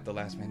then at the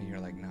last minute, you're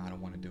like, no, I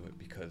don't want to do it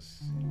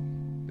because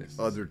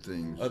other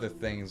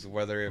things,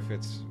 whether if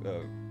it's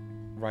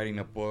writing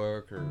a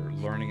book or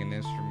learning an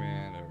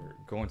instrument or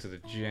going to the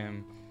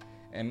gym.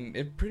 And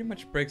it pretty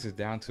much breaks it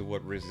down to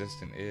what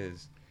resistance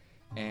is.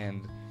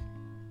 And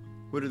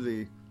what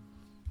are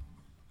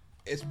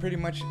it's pretty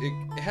much,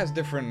 it has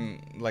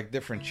different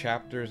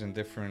chapters and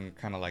different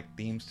kind of like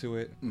themes to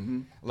it.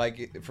 Mm-hmm.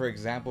 Like, for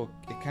example,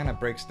 it kind of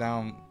breaks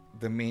down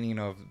the meaning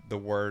of the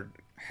word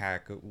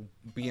hack,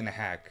 being a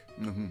hack.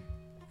 Mm-hmm.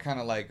 Kind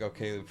of like,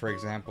 okay, for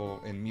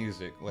example, in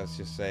music, let's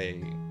just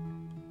say,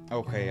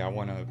 okay, I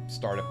want to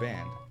start a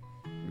band.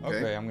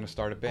 Okay, I'm going to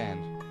start a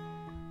band.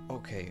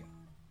 Okay,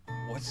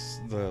 what's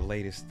the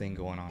latest thing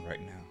going on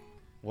right now?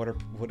 What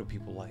do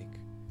people like?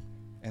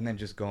 And then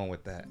just going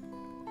with that.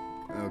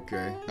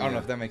 Okay. I don't know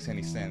if that makes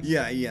any sense.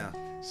 Yeah.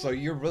 So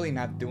you're really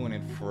not doing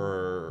it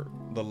for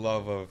the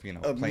love of,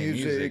 playing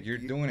music. You're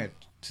doing it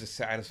to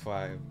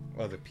satisfy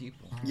other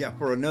people. Yeah,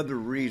 for another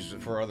reason.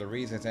 For other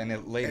reasons.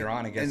 And later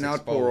on it gets exposed.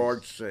 And not for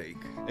art's sake.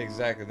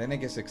 Exactly. Then it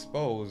gets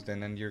exposed,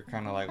 and then you're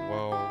kind of like,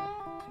 well,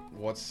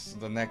 what's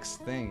the next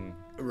thing?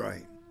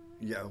 Right.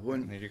 Yeah.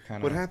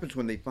 What happens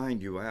when they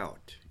find you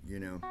out,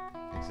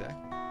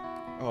 Exactly.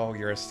 Oh,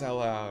 you're a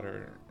sellout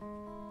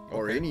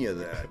or any of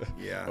that.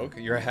 Yeah.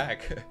 Okay, you're a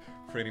hack.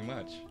 Pretty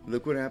much.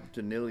 Look what happened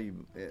to Nilly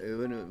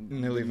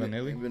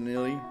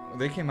Vanilli.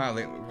 They came out.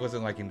 Was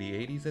it like in the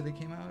 80s that they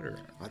came out, or?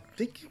 I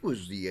think it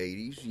was the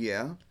 80s.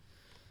 Yeah.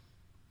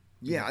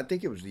 Yeah, I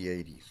think it was the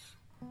 80s.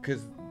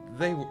 Cause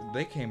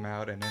they came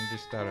out and then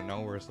just out of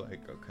nowhere it's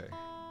like, okay,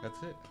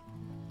 that's it.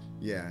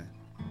 Yeah,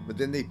 but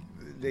then they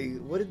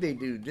what did they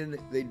do? Then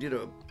they did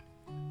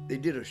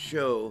a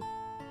show.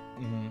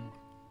 Mm-hmm.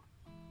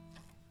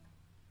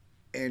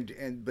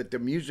 But the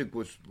music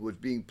was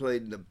being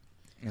played in the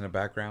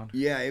background.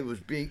 Yeah, it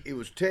was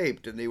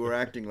taped, and they were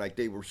acting like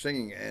they were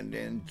singing,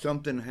 and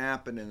something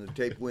happened, and the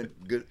tape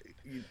went good.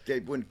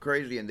 Tape went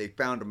crazy, and they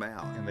found them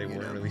out. And they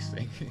weren't really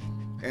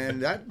singing.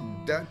 And that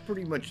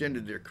pretty much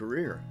ended their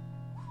career.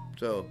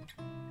 So,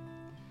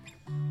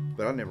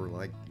 but I never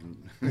liked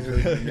them.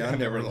 I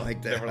never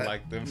liked that. Never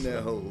liked them.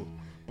 No.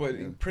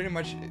 But pretty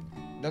much,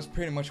 that's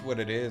pretty much what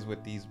it is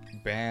with these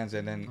bands,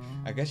 and then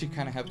I guess you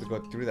kind of have to go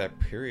through that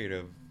period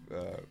of.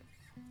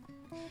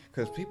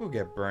 Because people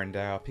get burned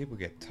out, people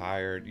get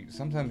tired.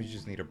 Sometimes you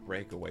just need a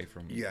break away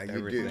from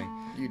everything.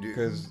 You do.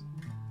 Because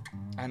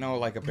I know,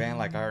 like a band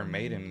like Iron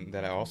Maiden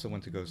that I also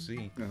went to go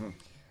see.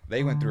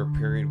 They went through a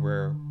period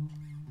where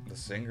the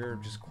singer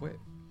just quit.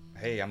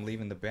 Hey, I'm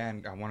leaving the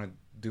band. I want to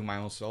do my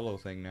own solo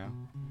thing now.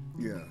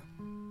 Yeah.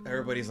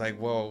 Everybody's like,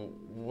 well,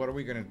 what are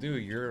we gonna do?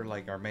 You're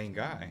like our main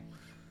guy.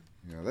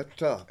 Yeah, that's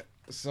tough.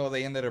 So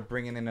they ended up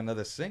bringing in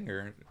another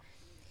singer.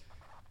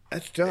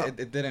 That's tough.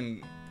 It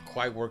didn't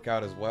quite work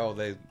out as well.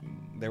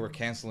 They were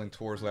canceling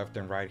tours left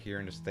and right here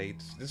in the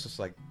States. This was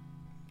like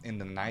in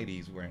the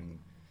 90s when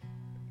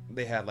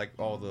they had like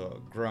all the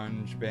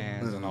grunge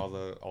bands and all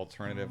the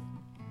alternative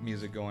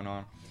music going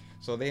on.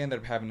 So they ended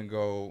up having to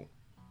go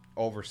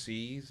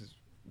overseas,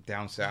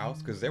 down south,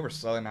 because they were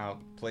selling out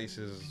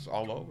places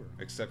all over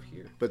except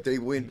here. But they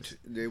went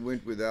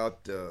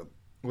without the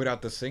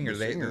singer.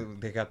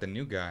 They got the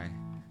new guy,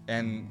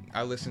 and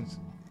I listened.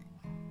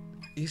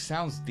 He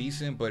sounds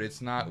decent, but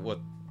it's not what.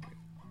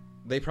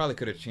 They probably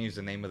could have changed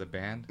the name of the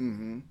band.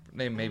 Mm-hmm.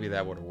 Maybe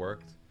that would have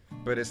worked,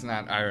 but it's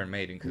not Iron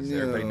Maiden because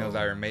everybody knows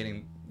Iron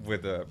Maiden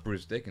with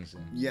Bruce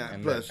Dickinson. Yeah,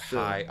 and plus that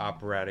high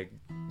operatic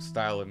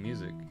style of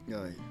music.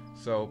 Right.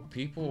 So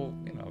people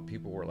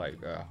were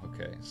like,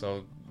 okay.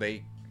 So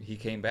he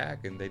came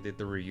back and they did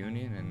the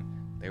reunion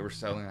and they were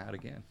selling out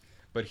again.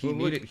 But he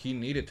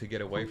needed to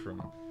get away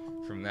from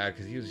that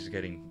because he was just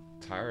getting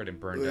tired and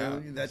burned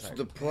out. That's like,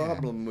 the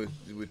problem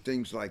with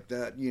things like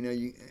that.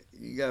 You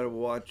got to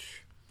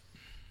watch.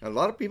 A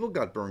lot of people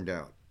got burned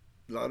out.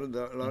 A lot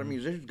of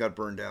musicians got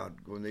burned out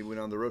when they went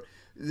on the road.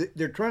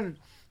 They're trying to.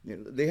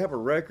 They have a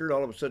record.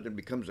 All of a sudden, it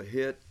becomes a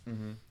hit,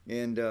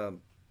 and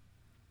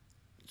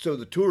so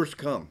the tours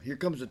come. Here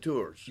comes the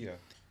tours. Yeah.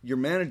 Your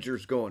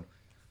manager's going,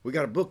 we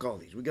got to book all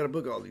these. We got to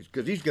book all these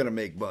because he's going to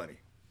make money,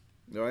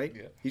 right?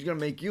 Yeah. He's going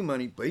to make you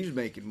money, but he's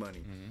making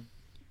money,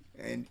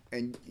 and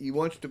he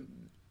wants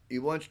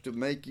to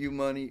make you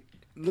money.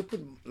 Look at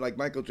like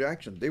Michael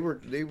Jackson. They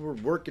were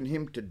working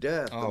him to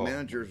death. The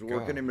managers were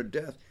working him to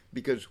death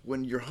because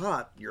when you're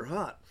hot, you're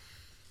hot,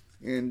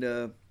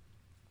 and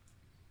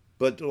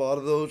but a lot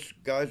of those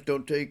guys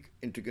don't take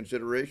into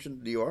consideration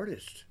the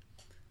artist.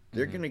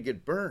 They're going to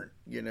get burnt.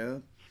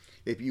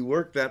 If you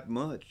work that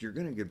much, you're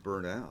going to get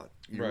burnt out.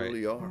 You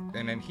really are.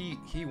 And then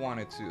he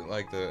wanted to,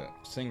 like the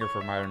singer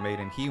from Iron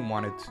Maiden, he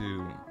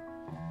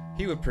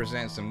would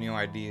present some new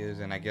ideas,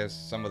 and I guess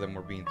some of them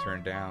were being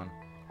turned down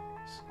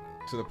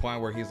to the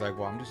point where he's like,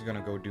 well, I'm just going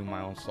to go do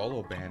my own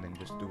solo band and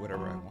just do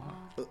whatever I want.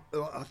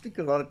 I think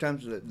a lot of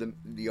times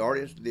the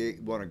artists, they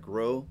want to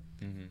grow,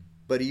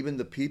 but even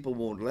the people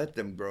won't let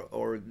them grow,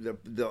 or the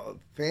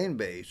fan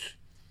base,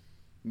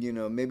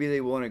 maybe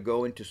they want to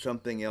go into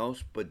something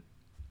else, but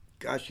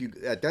gosh,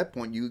 at that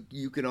point,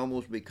 you can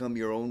almost become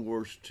your own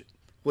worst.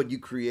 What you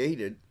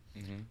created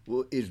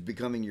is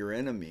becoming your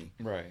enemy.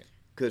 Right.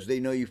 Because they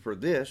know you for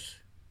this,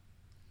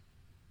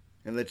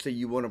 and let's say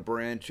you want to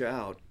branch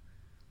out,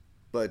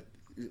 but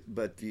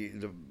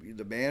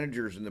the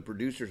managers and the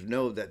producers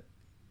know that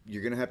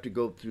you're going to have to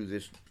go through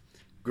this,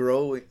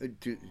 grow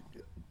to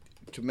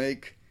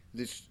make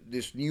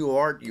this new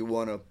art you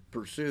want to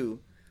pursue,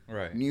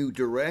 right? New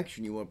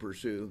direction you want to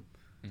pursue.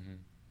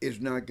 Is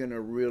not going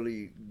to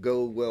really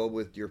go well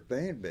with your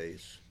fan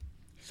base.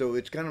 So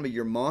it's kind of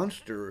your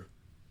monster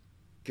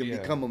can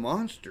become a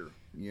monster,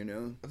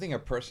 I think a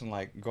person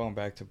like, going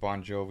back to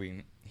Bon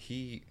Jovi,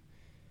 he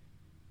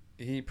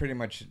pretty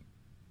much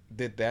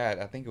did that.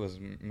 I think it was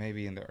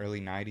maybe in the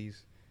early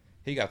 90s.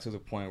 he got to the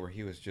point where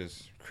he was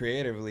just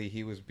creatively,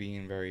 he was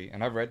being very,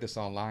 and I've read this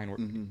online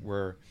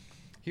where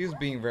he was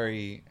being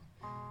very,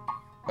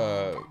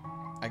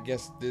 I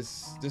guess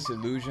this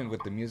disillusioned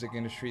with the music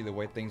industry, the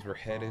way things were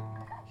headed.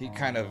 He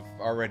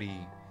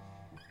already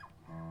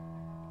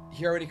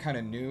kind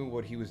of knew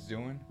what he was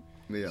doing.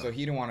 Yeah. So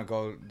he didn't want to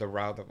go the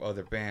route of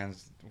other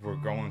bands were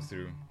going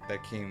through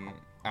that came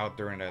out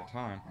during that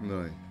time.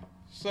 Right.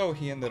 So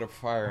he ended up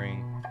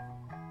firing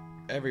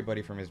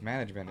everybody from his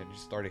management and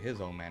just started his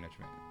own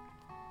management.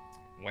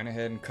 Went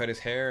ahead and cut his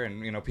hair,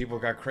 and people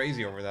got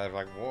crazy over that.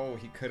 Like, whoa,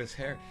 he cut his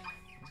hair.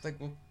 It's like,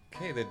 well,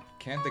 okay, then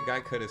can't the guy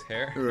cut his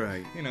hair?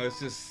 Right. It's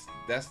just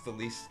that's the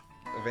least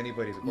of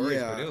anybody's worries.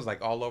 Yeah. But it was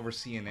like all over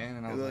CNN,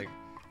 and I was like,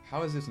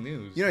 how is this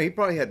news? He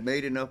probably had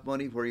made enough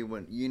money where he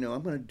went,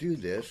 I'm going to do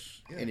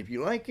this, and if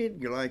you like it,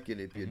 you like it.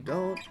 If you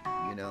don't,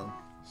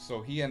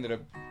 So he ended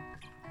up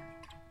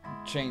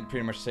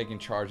pretty much taking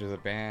charge of the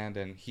band,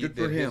 and he Good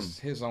did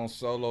for his own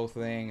solo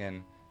thing,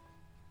 and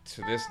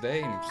to this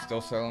day,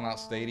 still selling out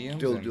stadiums.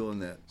 Still and doing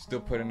that. Still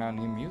putting out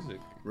new music.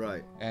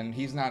 Right. And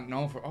he's not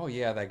known for,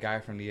 that guy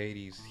from the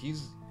 80s.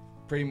 He's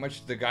pretty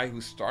much the guy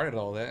who started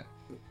all that,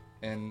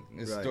 and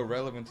is still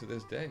relevant to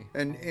this day.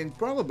 And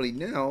probably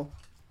now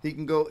he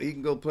can go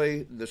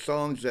play the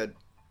songs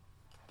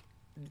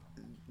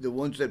the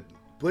ones that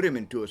put him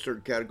into a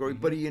certain category,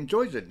 but he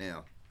enjoys it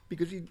now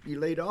because he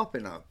laid off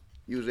enough.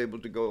 He was able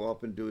to go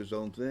off and do his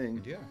own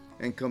thing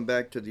and come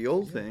back to the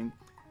old thing,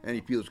 and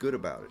he feels good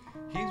about it.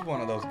 He's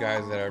one of those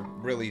guys that I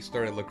really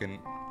started looking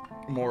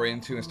more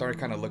into and started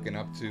kind of looking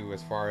up to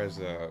as far as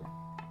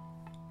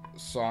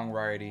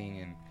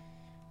songwriting and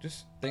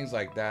just things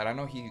like that. I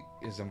know he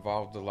is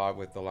involved a lot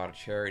with a lot of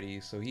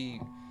charities, so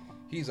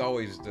he's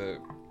always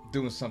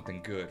doing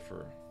something good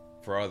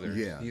for others.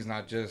 Yeah. He's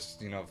not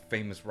just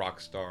famous rock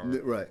star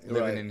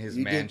living in his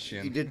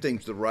mansion. He did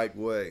things the right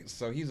way.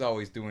 So he's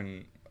always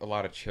doing a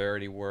lot of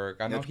charity work.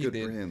 I know That's good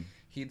for him.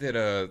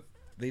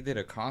 They did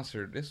a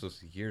concert, this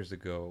was years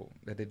ago,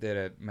 that they did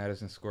at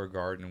Madison Square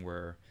Garden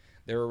where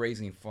they were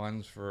raising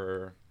funds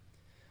for,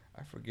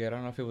 I forget, I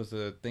don't know if it was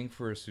a thing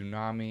for a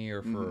tsunami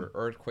or for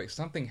earthquake.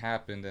 Something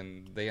happened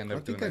and they ended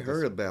up doing I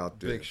heard about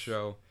this big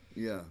show.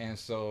 Yeah. And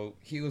so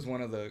he was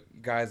one of the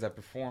guys that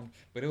performed,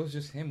 but it was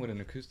just him with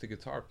an acoustic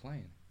guitar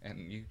playing.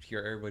 And you hear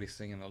everybody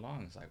singing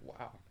along. It's like,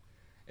 wow.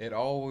 It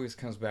always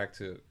comes back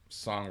to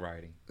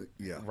songwriting.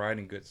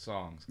 Writing good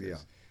songs. Yeah.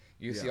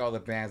 You see all the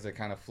bands that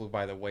kind of flew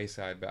by the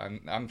wayside, but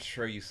I'm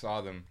sure you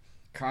saw them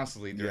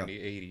constantly during the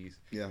 80s.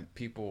 Yeah.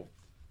 People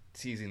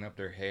teasing up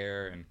their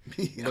hair and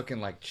looking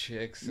like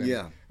chicks.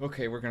 And,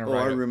 okay, we're going to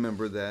I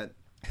remember that.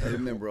 I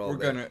remember all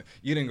that.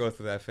 You didn't go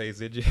through that phase,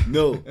 did you?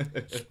 No.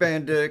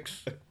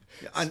 Spandex.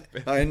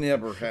 I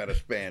never had a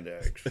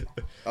spandex.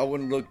 I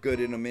wouldn't look good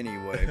in them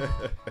anyway.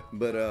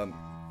 But,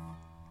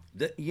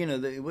 what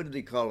do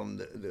they call them?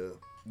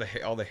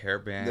 All the hair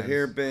bands. The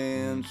hair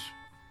bands.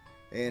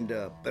 And,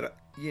 but,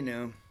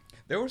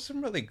 there were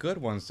some really good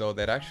ones, though,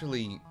 that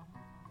actually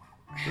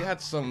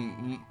had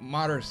some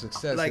moderate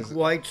success. Like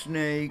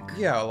Whitesnake.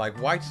 Yeah, like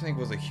Whitesnake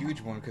was a huge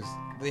one because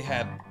they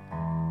had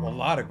a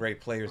lot of great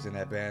players in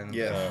that band.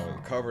 Yes.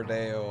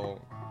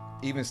 Coverdale,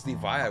 even Steve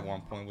Vai at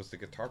one point was the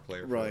guitar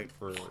player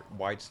for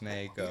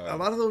Whitesnake. A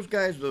lot of those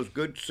guys, those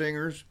good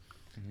singers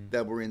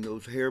that were in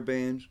those hair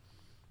bands,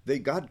 they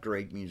got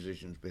great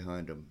musicians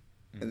behind them.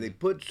 And they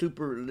put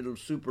little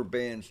super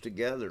bands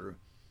together.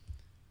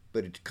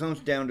 But it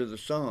comes down to the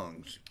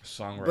songs.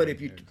 Songwriting. But if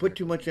you put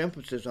too much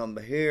emphasis on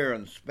the hair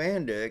and the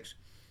spandex,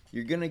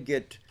 you're going to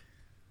get,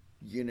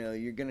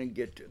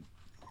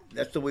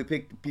 that's the way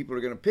people are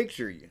going to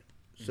picture you.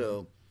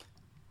 So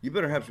you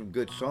better have some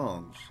good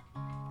songs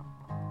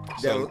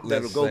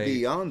that'll go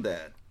beyond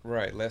that.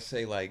 Right. Let's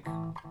say like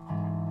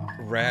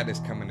Rat is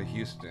coming to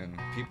Houston.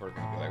 People are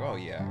going to be like, oh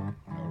yeah,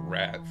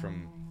 Rat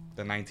from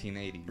the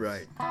 1980s.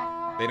 Right.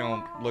 They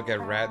don't look at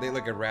Rat. They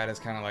look at Rat as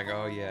kind of like,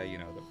 oh yeah,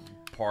 the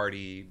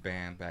party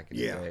band back in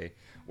the day.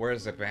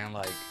 Whereas a band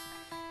like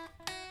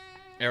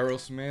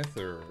Aerosmith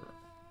or,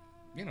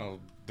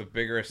 the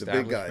bigger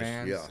established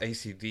bands,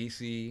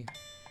 AC/DC,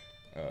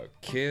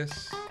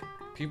 Kiss,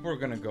 people are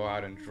going to go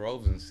out in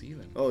droves and see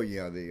them. Oh,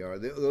 yeah, they are.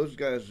 Those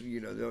guys,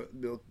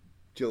 they'll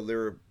till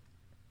they're,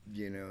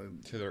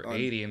 till they're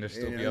 80 and they'll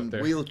still be up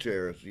there.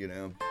 Wheelchairs,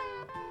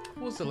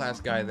 Who was the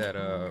last guy that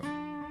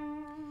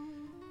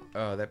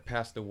that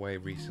passed away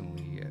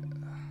recently?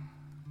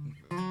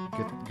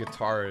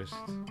 Guitarist.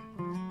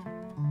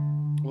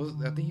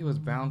 I think he was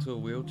bound to a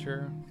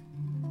wheelchair.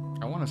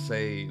 I want to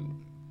say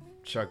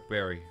Chuck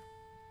Berry.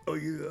 Oh,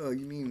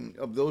 you mean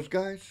of those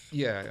guys?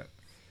 Yeah.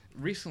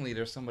 Recently,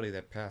 there's somebody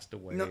that passed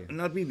away. No,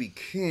 not B.B.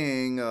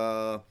 King.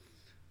 Let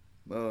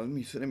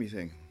me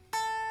think.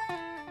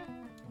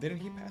 Didn't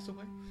he pass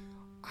away?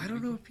 I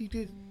don't know if he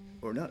did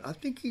or not. I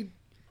think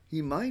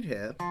he might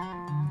have.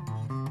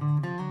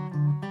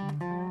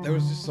 There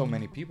was just so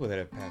many people that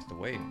have passed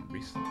away in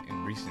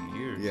recent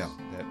years. Yeah.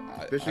 That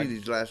especially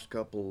these last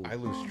couple. I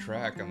lose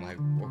track. I'm like,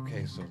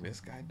 okay, so this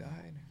guy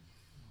died?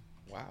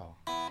 Wow.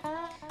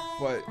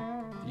 But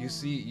you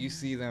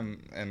see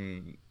them,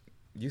 and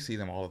you see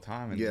them all the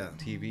time in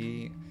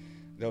TV.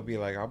 They'll be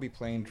like, I'll be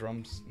playing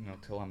drums,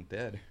 till I'm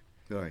dead.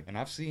 Right. And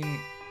I've seen,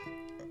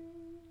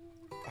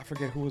 I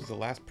forget who was the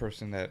last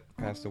person that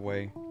passed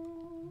away.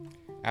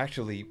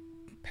 Actually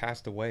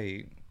passed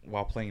away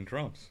while playing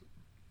drums.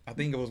 I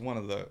think it was one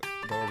of the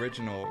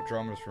original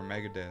drummers for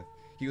Megadeth.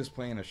 He was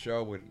playing a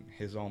show with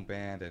his own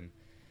band, and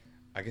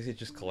I guess it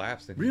just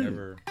collapsed, and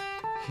really?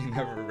 he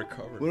never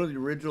recovered. One of the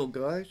original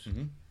guys?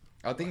 Mm-hmm.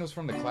 I think it was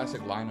from the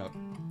classic lineup.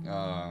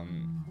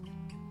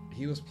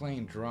 He was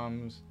playing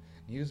drums.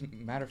 He was,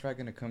 matter of fact,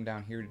 going to come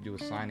down here to do a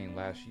signing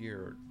last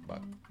year,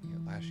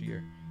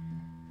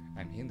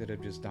 and he ended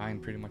up just dying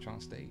pretty much on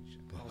stage.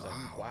 I was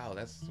like, wow,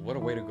 what a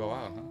way to go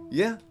out, huh?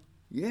 Yeah.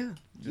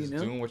 Just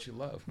doing what you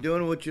love.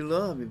 Doing what you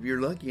love, if you're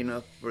lucky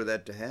enough for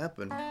that to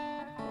happen.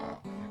 Wow.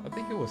 I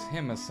think it was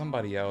him and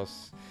somebody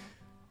else.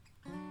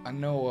 I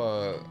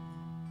know,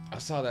 I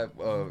saw that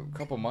a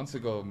couple months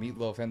ago,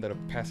 Meatloaf ended up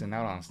passing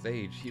out on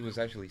stage. He was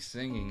actually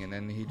singing, and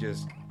then he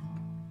just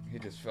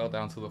fell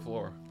down to the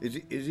floor.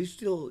 Is he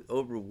still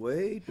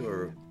overweight,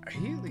 or?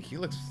 He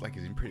looks like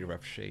he's in pretty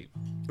rough shape.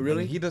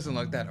 Really? I mean, he doesn't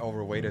look that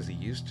overweight as he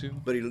used to.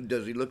 But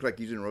does he look like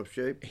he's in rough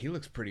shape? He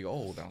looks pretty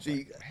old.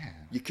 See,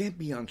 you can't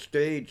be on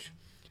stage,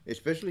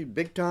 especially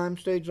big time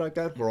stage like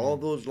that, where all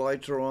those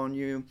lights are on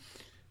you.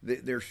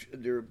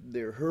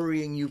 They're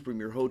hurrying you from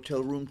your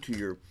hotel room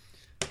to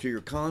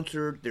your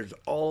concert. There's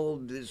all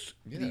these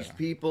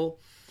people,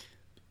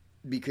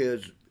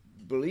 because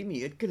believe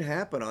me, it can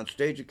happen on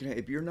stage.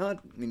 If you're not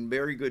in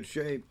very good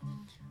shape,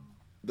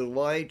 the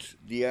lights,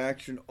 the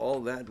action, all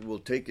that will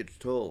take its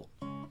toll.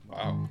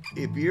 Wow.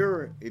 If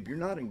you're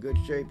not in good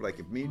shape, like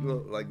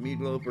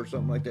Meatloaf or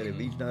something like that, if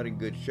he's not in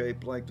good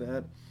shape like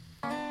that,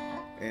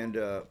 and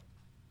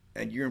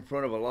you're in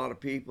front of a lot of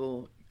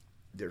people,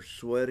 they're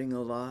sweating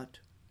a lot,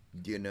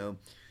 the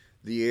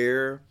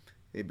air.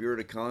 If you're at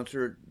a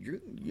concert,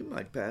 you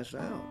might pass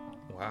out.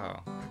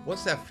 Wow.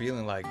 What's that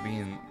feeling like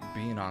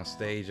being on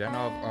stage? I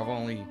know I've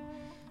only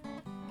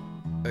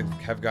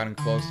have gotten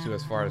close to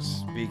as far as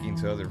speaking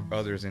to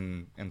others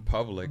in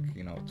public,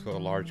 to a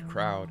large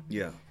crowd.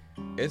 Yeah.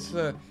 It's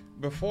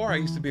before I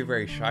used to be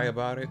very shy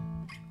about it.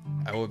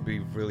 I would be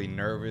really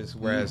nervous,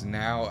 whereas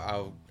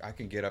now I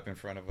can get up in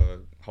front of a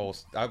whole.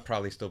 I'd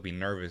probably still be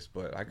nervous,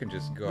 but I can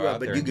just go out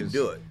there and just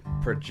do it.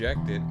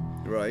 Project it.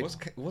 Right.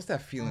 What's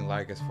that feeling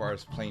like as far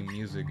as playing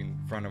music in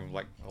front of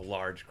like a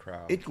large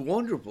crowd? It's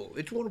wonderful.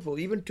 It's wonderful,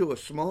 even to a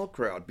small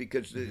crowd,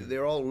 because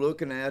they're all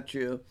looking at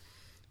you,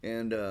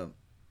 and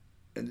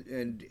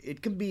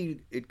it can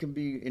be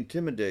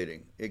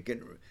intimidating.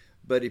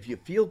 But if you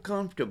feel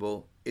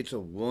comfortable, it's a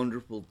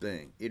wonderful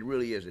thing. It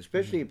really is,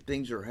 especially if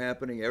things are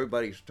happening,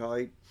 everybody's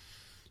tight.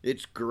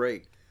 It's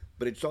great,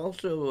 but it's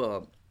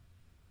also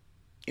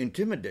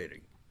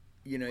intimidating.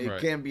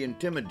 It can be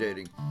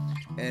intimidating,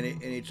 and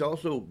it's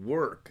also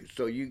work.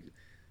 So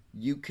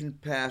you can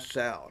pass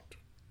out.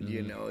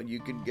 You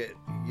can get.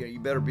 You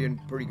better be in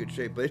pretty good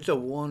shape. But it's a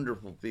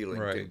wonderful feeling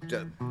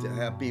to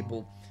have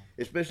people,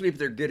 especially if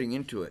they're getting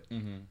into it.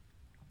 Mm-hmm.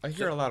 I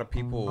hear a lot of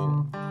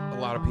people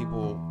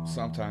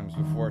sometimes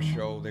before a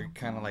show, they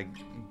kind of like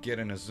get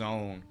in a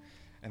zone,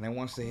 and then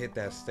once they hit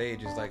that stage,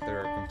 it's like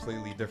they're a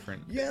completely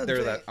different. Yeah,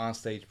 they're that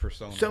onstage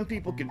persona. Some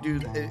people can do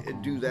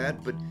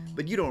that,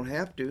 but you don't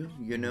have to.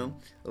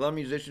 A lot of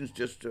musicians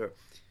just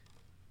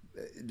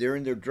they're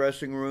in their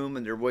dressing room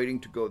and they're waiting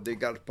to go. They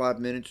got 5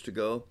 minutes to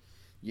go,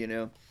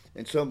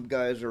 and some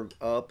guys are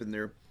up and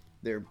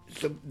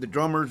the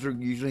drummers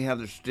usually have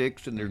their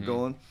sticks and they're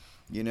going.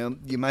 You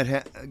might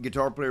a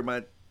guitar player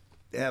might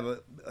have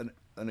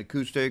an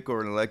acoustic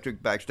or an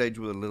electric backstage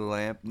with a little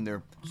amp, and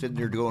they're sitting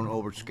there going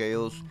over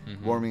scales,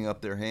 warming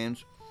up their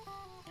hands.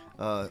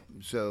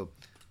 So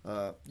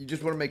you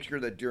just want to make sure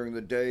that during the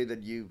day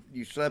that you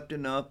slept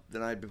enough the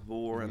night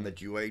before and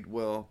that you ate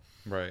well.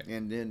 Right.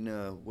 And then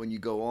when you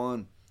go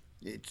on,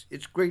 it's a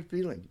great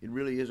feeling. It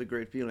really is a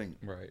great feeling.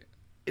 Right.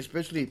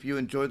 Especially if you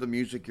enjoy the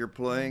music you're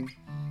playing,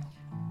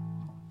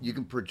 you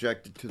can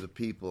project it to the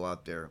people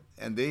out there,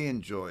 and they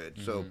enjoy it.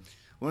 So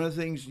one of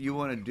the things you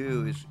want to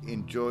do is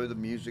enjoy the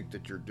music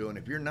that you're doing.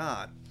 If you're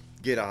not,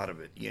 get out of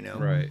it,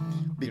 Right.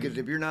 Because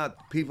if you're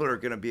not, people are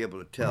going to be able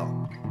to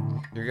tell.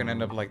 You're going to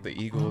end up like the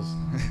Eagles.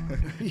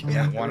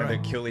 Wanting to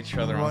kill each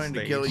other on stage. Wanting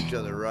to kill each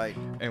other, right.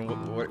 And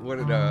what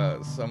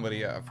did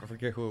somebody, I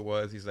forget who it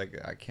was, he's like,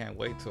 I can't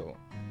wait till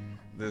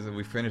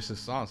we finish this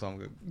song, so I'm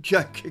going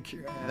to kick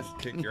your ass.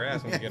 Kick your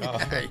ass when we get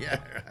off. Yeah,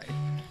 right.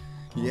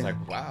 It's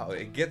like, wow,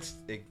 it gets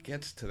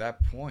to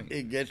that point.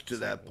 It gets to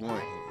that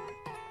point.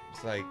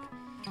 It's like,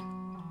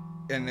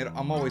 and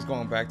I'm always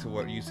going back to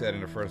what you said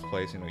in the first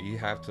place. You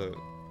have to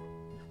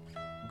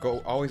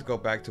always go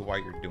back to why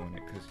you're doing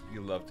it, because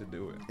you love to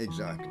do it.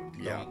 Exactly.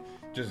 Yeah. Don't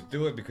just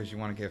do it because you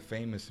want to get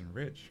famous and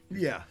rich.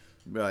 Yeah.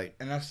 Right.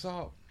 And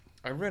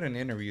I read an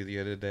interview the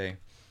other day.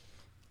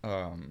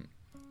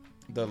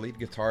 The lead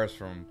guitarist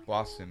from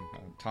Boston,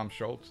 Tom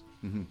Schultz.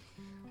 Mm-hmm.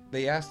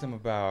 They asked him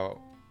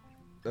about,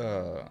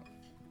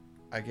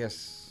 I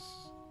guess,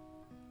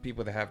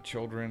 people that have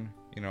children,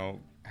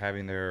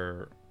 having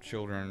their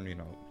children,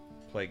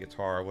 play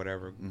guitar or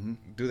whatever, Mm-hmm.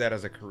 do that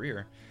as a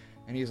career.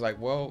 And he's like,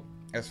 well,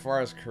 as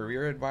far as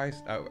career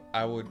advice,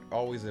 I would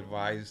always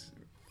advise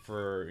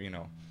for,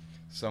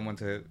 someone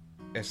to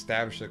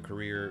establish a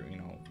career,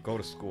 go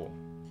to school,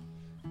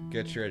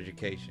 get your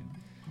education.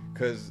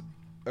 Because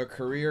a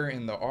career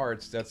in the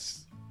arts,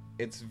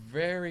 it's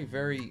very,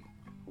 very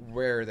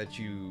rare that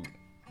you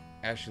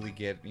actually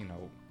get,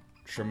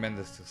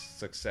 tremendous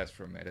success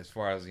from it, as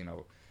far as,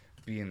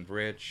 being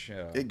rich,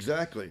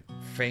 Exactly.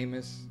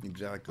 famous.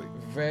 Exactly.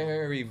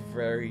 Very,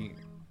 very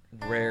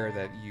rare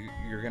that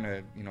you're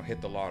gonna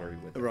hit the lottery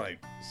with it. Right.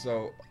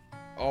 So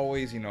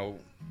always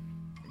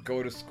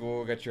go to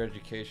school, get your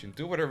education,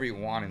 do whatever you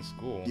want in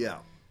school. Yeah.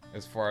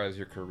 As far as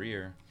your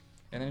career,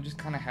 and then just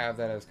kind of have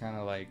that as kind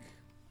of like,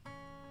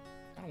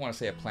 I don't want to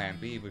say a plan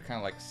B, but kind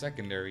of like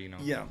secondary.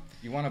 Yeah.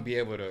 You want to be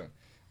able to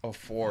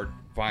afford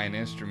buying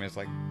instruments.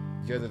 Like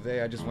the other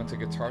day, I just went to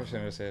Guitar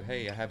Center and said,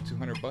 "Hey, I have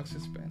 $200 to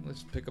spend.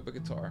 Let's pick up a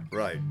guitar."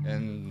 Right.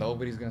 And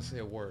nobody's gonna say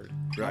a word.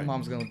 Right.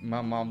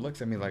 My mom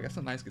looks at me like, "That's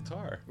a nice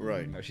guitar."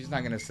 Right. She's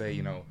not gonna say,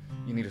 you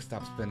need to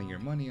stop spending your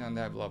money on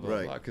that, blah blah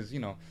Right. blah. Because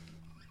I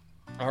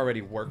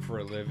already work for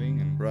a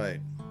living, and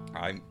Right.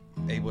 I'm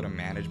able to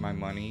manage my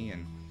money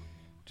and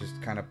just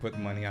kind of put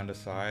money on the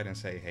side and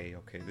say, "Hey,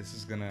 okay, this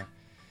is gonna,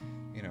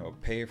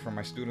 pay for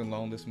my student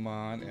loan this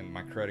month and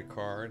my credit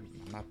card.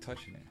 I'm not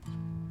touching it."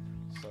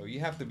 So you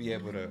have to be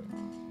able to,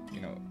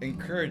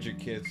 encourage your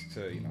kids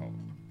to,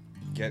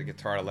 get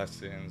guitar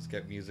lessons,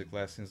 get music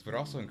lessons, but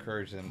also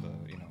encourage them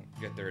to,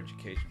 get their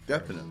education first.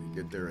 Definitely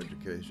get their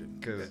education.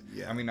 Because,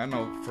 Yeah. I mean, I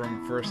know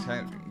from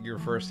your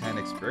first-hand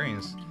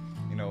experience,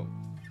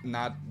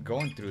 not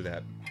going through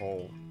that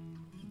whole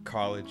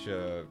college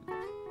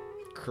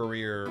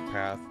career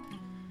path,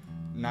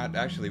 not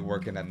actually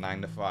working at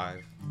 9 to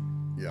 5,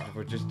 Yeah.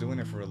 but just doing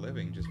it for a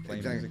living, just playing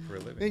Exactly. music for a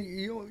living.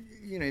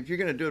 And if you're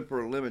gonna do it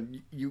for a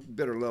living, you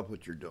better love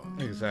what you're doing,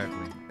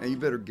 Exactly. and you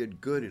better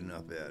get good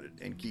enough at it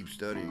and keep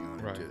studying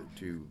on Right. it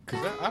to.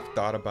 Because I've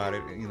thought about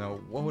it,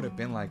 what would it have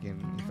been like if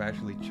I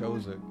actually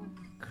chose a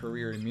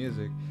career in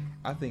music?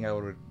 I think I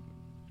would have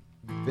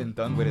been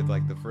done with it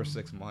like the first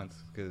 6 months,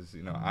 because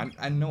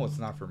I know it's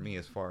not for me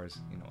as far as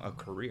a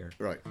career.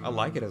 Right. I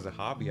like it as a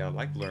hobby. I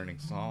like learning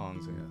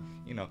songs and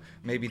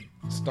maybe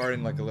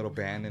starting like a little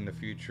band in the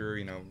future.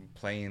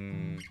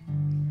 Playing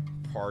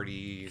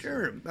parties.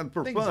 Sure, and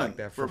for things fun. like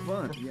that, for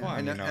fun. For Yeah.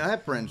 fun, And I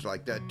have friends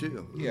like that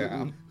too.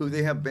 Yeah. Who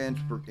they have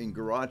bands in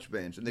garage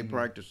bands, and they Mhm.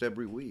 practice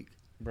every week,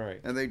 Right.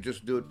 and they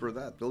just do it for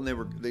that.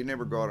 They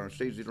never go out on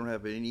stage. They don't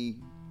have any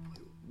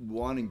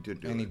wanting to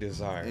do Any it.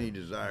 desire. Any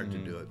desire to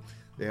Mhm. do it.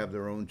 They have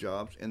their own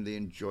jobs, and they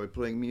enjoy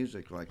playing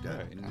music like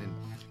that. Right. And then,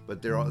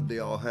 but they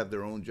all have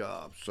their own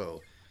jobs,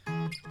 so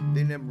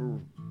they never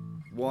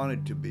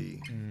wanted to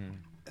be. Mhm.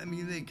 I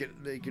mean,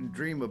 they can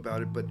dream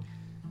about it, but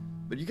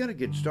you got to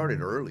get started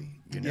early.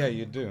 Yeah,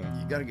 you do.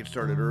 You got to get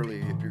started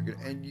early if you're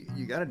gonna, and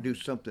you got to do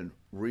something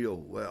real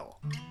well.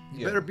 You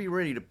Yeah. better be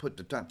ready to put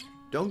the time.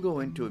 Don't go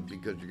into it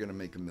because you're gonna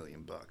make $1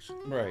 million.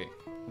 Right.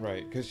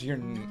 Right. Because you're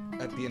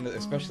at the end,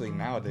 especially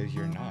nowadays,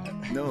 you're not.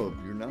 No,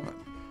 you're not.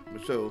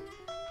 So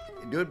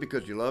do it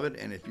because you love it,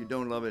 and if you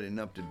don't love it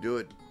enough to do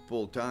it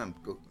full time,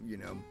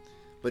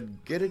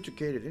 but get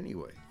educated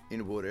anyway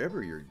in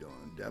whatever you're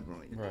doing.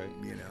 Definitely. Right.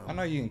 I know.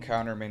 know you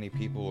encounter many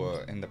people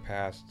in the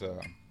past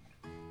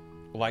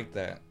like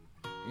that.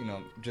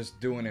 Just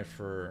doing it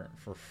for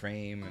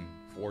fame and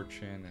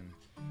fortune,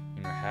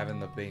 and having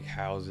the big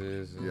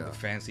houses and Yeah. the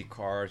fancy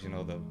cars,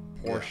 the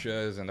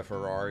Porsches and the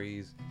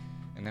Ferraris,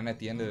 and then at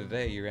the end of the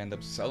day, you end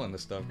up selling the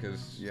stuff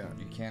because Yeah.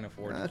 you can't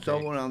afford I to saw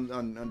pay. one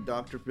on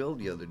Dr. Phil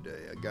the other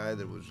day. A guy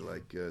that was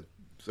like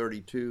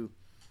 32,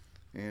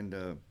 and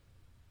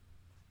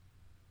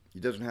he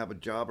doesn't have a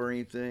job or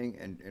anything,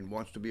 and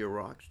wants to be a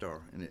rock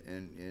star,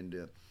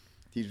 and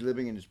he's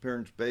living in his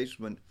parents'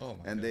 basement, Oh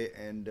my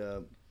and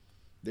God.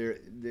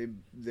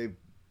 they've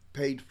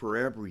paid for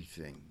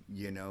everything,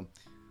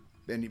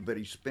 but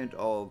he spent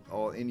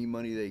all any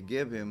money they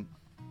give him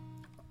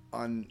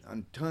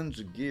on tons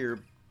of gear,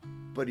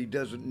 but he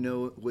doesn't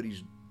know what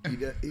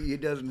he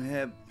doesn't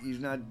have. He's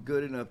not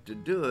good enough to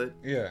do it,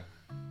 Yeah.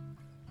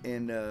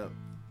 and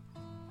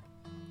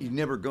he's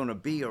never going to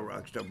be a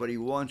rock star. But he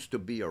wants to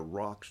be a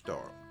rock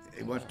star.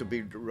 He wants to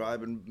be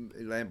driving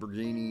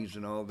Lamborghinis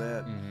and all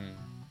that.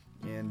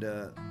 Mm-hmm. And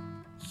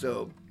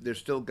so there's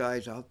still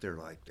guys out there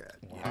like that.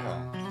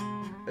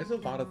 Wow. There's a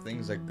lot of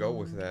things that go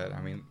with that.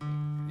 I mean,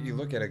 you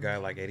look at a guy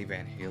like Eddie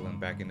Van Halen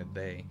back in the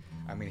day.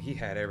 I mean, he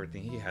had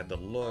everything. He had the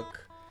look.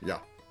 Yeah.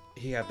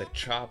 He had the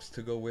chops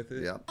to go with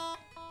it. Yeah.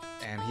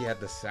 And he had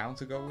the sound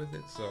to go with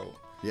it. So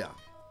Yeah.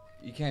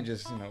 you can't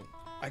just,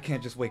 I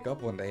can't just wake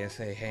up one day and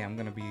say, hey, I'm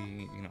going to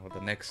be,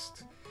 the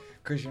next,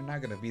 because you're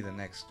not going to be the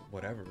next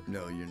whatever.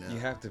 No, you're not. You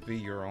have to be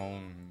your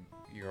own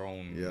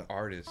Yeah.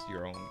 artist, you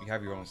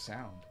have your own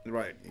sound.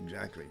 Right.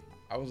 Exactly.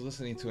 I was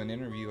listening to an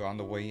interview on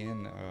the way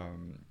in,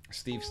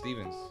 Steve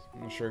Stevens.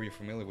 I'm not sure if you're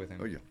familiar with him.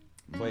 Oh yeah.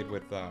 Played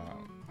with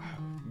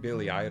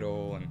Billy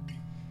Idol, and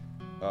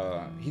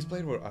he's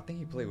played with, I think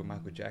he played with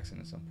Michael Jackson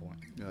at some point.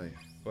 Oh yeah.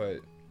 But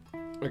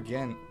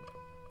again,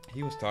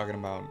 he was talking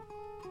about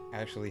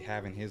actually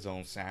having his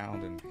own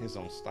sound and his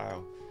own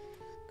style.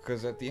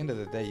 Because at the end of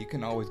the day, you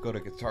can always go to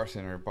Guitar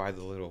Center and buy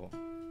the little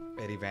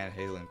Eddie Van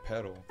Halen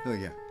pedal. Oh,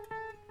 yeah.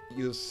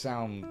 You'll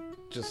sound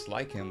just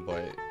like him,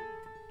 but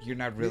you're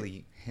not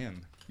really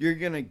him. You're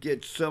going to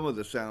get some of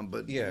the sound,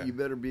 but yeah. you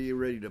better be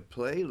ready to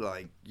play.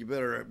 Like, you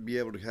better be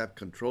able to have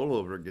control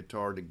over a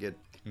guitar to get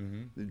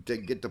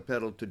the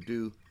pedal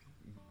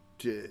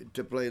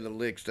to play the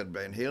licks that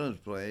Van Halen's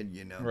playing,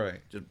 you know.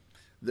 Right. Just,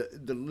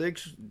 the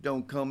licks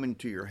don't come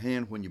into your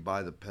hand when you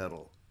buy the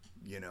pedal,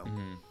 you know.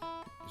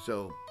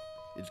 So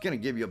it's going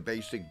to give you a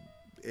basic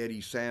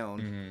Eddie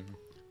sound,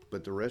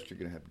 but the rest you're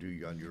going to have to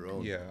do on your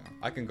own. Yeah.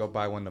 I can go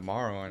buy one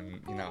tomorrow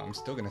and, you know, I'm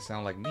still going to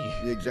sound like me.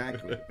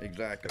 Exactly.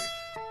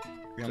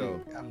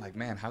 So I'm like,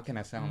 man, how can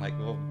I sound like,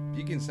 well,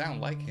 you can sound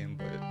like him,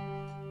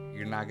 but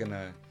you're not going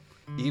to,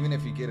 even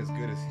if you get as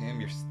good as him,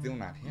 you're still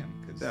not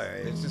him. Because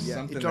it's just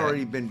something it's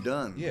already been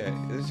done. Yeah,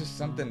 it's just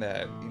something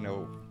that, you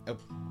know, a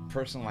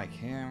person like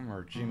him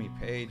or Jimmy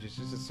Page, it's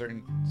just a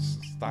certain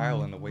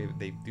style in the way that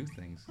they do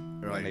things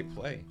when they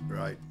play.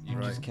 Right. You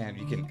just can't,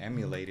 you can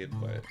emulate it,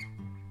 but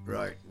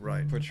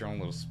put your own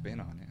little spin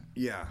on it.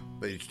 Yeah,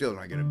 but it's still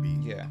not going to be.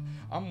 Yeah.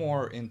 I'm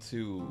more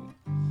into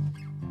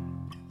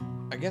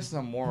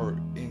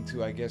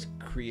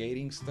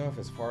creating stuff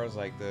as far as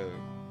like the,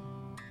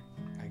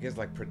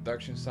 like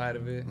production side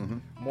of it.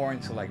 More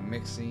into like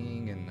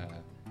mixing and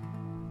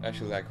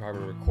actually like how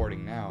we're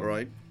recording now.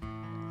 Right.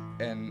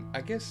 And I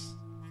guess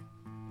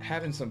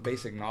having some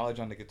basic knowledge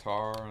on the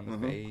guitar, on the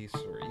bass,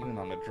 or even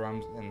on the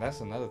drums. And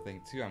that's another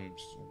thing too. I'm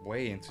just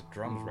way into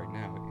drums right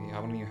now. I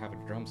don't even have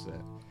a drum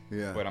set.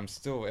 Yeah. But I'm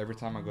still, every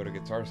time I go to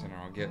Guitar Center,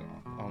 I'll get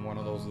on one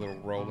of those little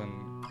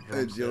rolling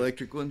drum sets. The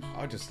electric ones?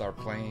 I'll just start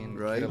playing,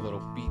 get a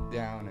little beat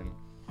down, and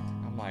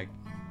I'm like,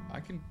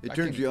 It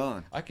turns you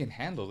on. I can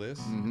handle this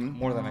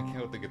more than I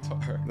can with the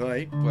guitar.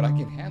 Right. But I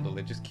can handle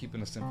it, just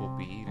keeping a simple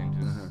beat and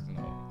just, you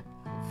know,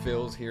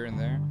 fills here and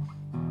there.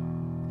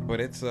 But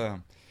it's,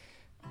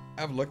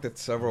 I've looked at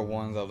several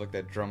ones. I've looked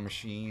at drum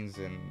machines,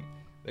 and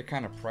they're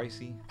kind of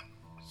pricey.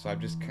 So I'm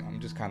just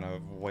kind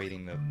of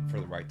waiting for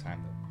the right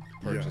time to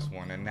purchase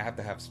one. And I have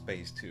to have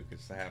space, too,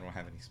 because I don't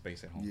have any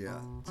space at home.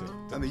 Yeah.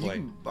 To you play.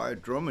 can buy a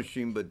drum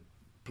machine, but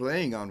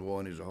playing on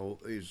one is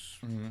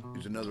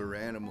another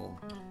animal.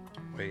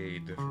 Way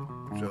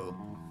different. So,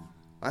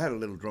 I had a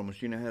little drum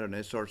machine. I had an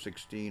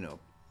SR-16.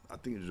 I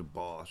think it was a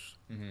Boss.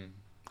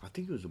 I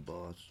think it was a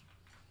Boss.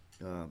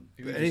 And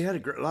it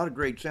had a lot of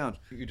great sounds.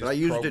 You just I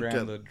used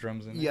program the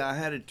drums in it? Yeah, I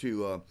had it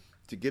to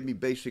give me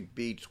basic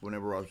beats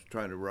whenever I was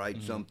trying to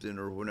write something,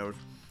 or whenever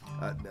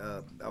I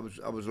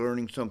was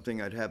learning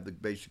something. I'd have the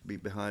basic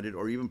beat behind it,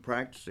 or even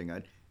practicing.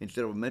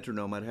 Instead of a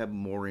metronome, I'd have a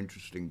more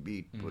interesting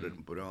beat.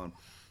 Put on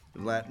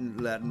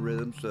Latin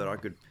rhythms so that I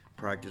could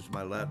practice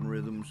my Latin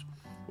rhythms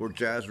or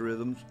jazz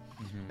rhythms,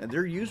 and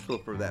they're useful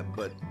for that.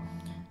 But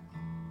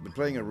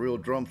playing a real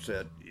drum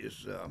set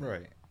is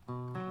right.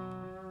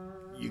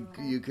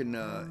 You can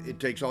it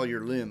takes all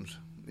your limbs.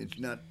 It's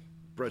not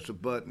press a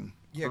button.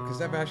 Yeah,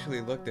 because I've actually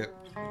looked at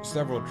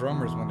several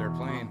drummers when they're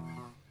playing,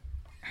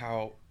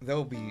 how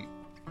they'll be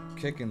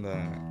kicking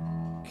the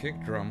kick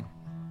drum.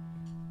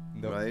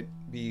 They'll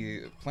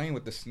be playing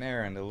with the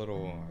snare and the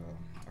little,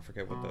 I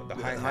forget what the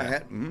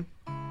hi-hat.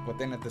 But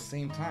then at the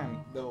same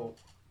time, they'll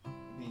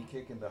be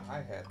kicking the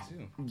hi-hat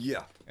too.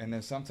 Yeah. And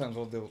then sometimes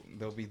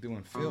they'll be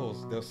doing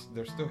fills.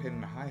 They're still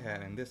hitting the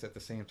hi-hat and this at the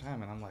same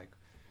time. And I'm like,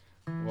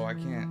 well, I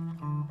can't.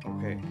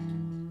 Okay.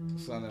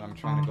 So then I'm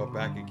trying to go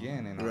back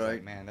again, and I'm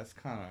like, man, that's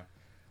kind of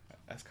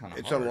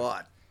It's hard. a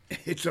lot.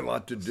 It's a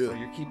lot to do. So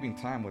you're keeping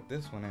time with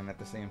this one, and at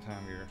the same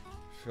time you're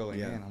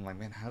filling in. I'm like,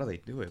 man, how do they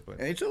do it? But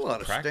and it's a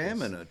lot of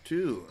stamina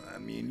too. I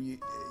mean,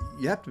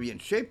 you have to be in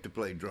shape to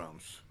play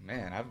drums.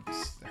 Man, I've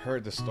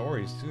heard the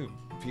stories too.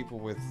 People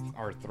with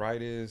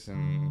arthritis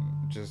and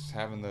just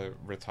having to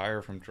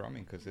retire from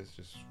drumming because it's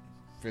just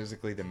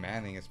physically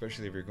demanding,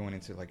 especially if you're going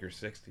into like your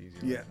 60s.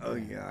 Yeah. Oh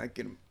yeah. I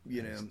can.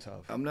 It's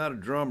tough. I'm not a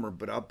drummer,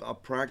 but I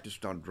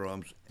practiced on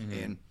drums,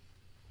 and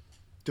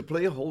to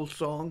play a whole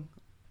song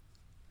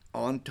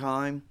on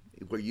time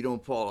where you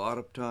don't fall out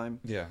of time.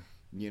 Yeah.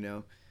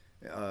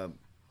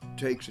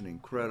 Takes an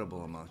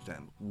incredible amount of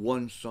time.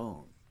 One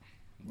song.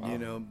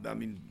 Wow. I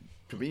mean,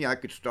 to me, I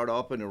could start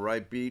off in the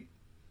right beat,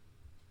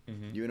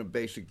 even a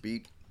basic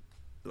beat,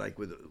 like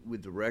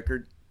with the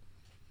record.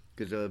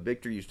 Because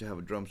Victor used to have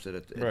a drum set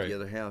at the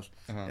other house,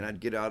 and I'd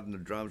get out in the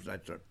drums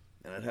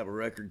and I'd have a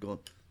record going,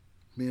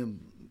 man,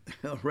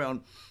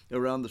 around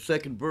the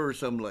second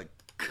verse, I'm like,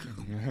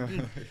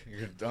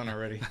 you're done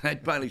already.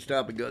 I'd finally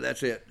stop and go,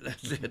 that's it.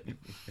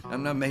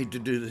 I'm not made to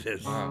do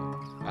this.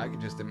 Wow. I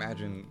can just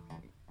imagine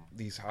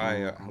these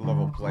high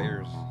level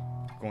players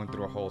going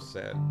through a whole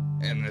set,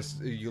 and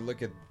you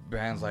look at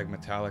bands like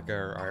Metallica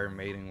or Iron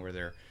Maiden where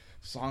their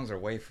songs are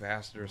way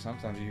faster.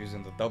 Sometimes you're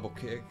using the double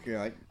kick.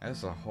 Yeah,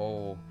 that's a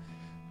whole.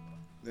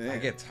 I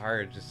get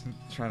tired just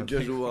trying to.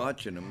 Just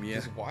watching them, yeah.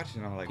 Just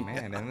watching them, like,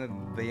 man, and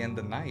then they end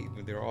the night.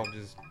 They're all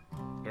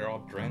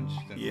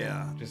drenched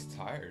and just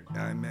tired.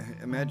 I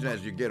imagine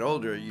as you get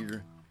older,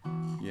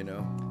 you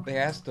know. They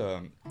asked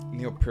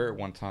Neil Peart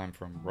one time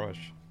from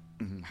Rush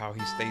how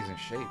he stays in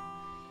shape.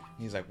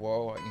 He's like,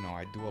 well, you know,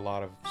 I do a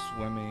lot of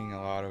swimming,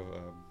 a lot of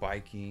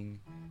biking,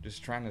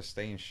 just trying to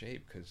stay in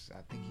shape, because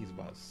I think he's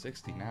about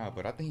 60 now,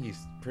 but I think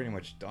he's pretty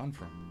much done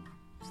from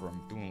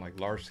doing like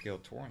large scale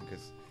touring,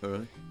 because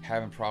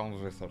having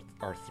problems with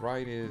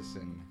arthritis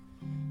and,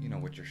 you know,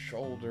 with your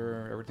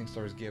shoulder, everything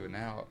starts giving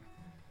out.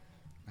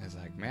 And it's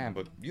like, man,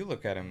 but you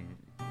look at him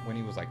when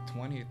he was like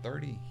 20 or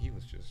 30, he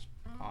was just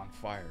on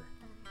fire.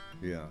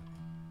 Yeah.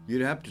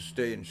 You'd have to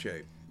stay in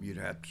shape.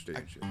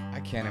 I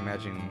can't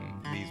imagine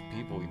these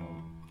people, you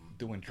know,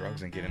 doing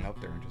drugs and getting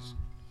up there and just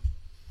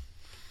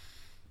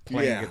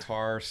playing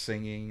guitar,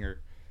 singing,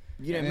 or...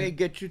 You know, it may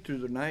get you through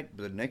the night,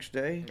 but the next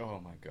day... Oh,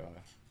 my God.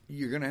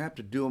 You're going to have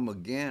to do them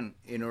again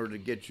in order to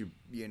get you,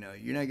 you know,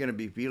 you're not going to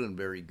be feeling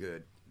very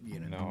good, you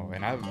know. No,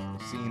 and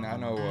I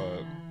know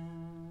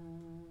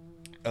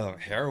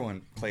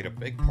heroin played a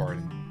big part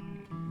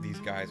in these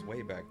guys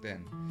way back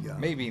then. Yeah.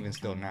 Maybe even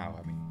still now.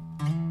 I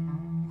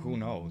mean, who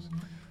knows?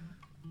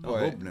 I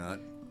hope not.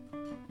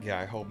 Yeah,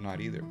 I hope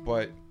not either.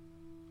 But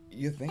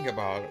you think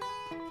about,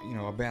 you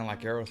know, a band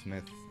like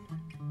Aerosmith,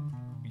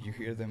 you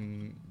hear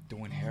them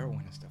doing heroin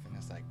and stuff, and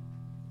it's like,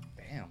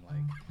 damn,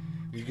 like,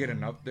 you're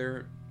getting up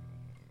there,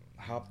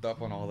 hopped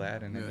up on all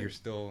that, and then you're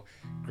still,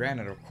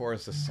 granted, of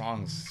course, the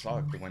songs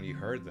sucked when you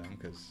heard them,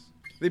 because...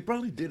 They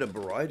probably did a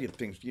variety of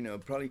things, you know,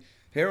 probably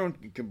heroin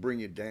can bring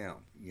you down,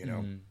 you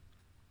know.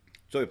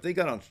 So if they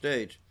got on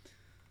stage,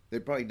 they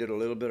probably did a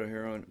little bit of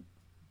heroin,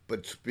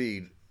 but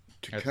speed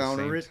to At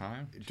counter the same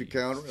time? To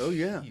counter, oh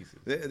yeah.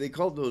 They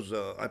called those,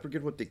 I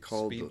forget what they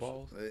called those.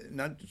 Speedballs?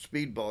 Not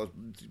speedballs,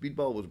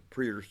 speedball was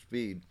pure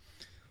speed,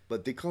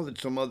 but they called it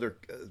some other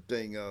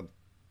thing,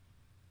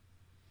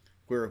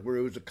 where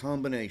it was a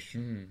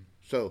combination.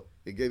 So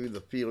it gave you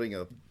the feeling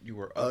of you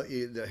were up,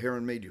 the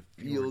heroin made you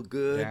feel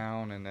good,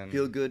 down, and then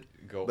feel good,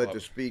 but up. the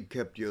speed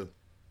kept you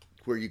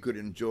where you could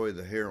enjoy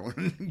the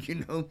heroin,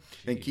 you know,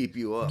 and keep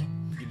you up.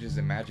 You just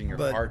imagine your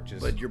heart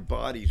just... But your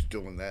body's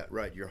doing that,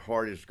 right? Your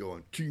heart is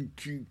going, ching,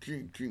 ching,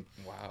 ching, ching.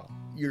 Wow.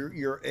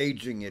 You're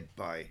aging it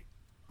by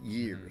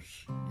years,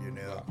 you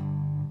know.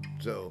 Wow.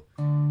 So...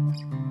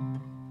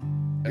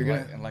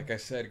 And like I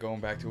said,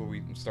 going back to what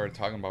we started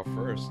talking about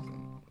first,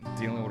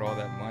 dealing with all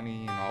that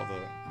money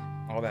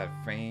and all that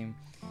fame,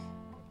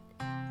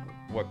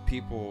 what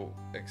people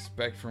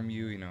expect from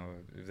you, you know,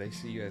 if they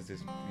see you as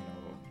this, you know,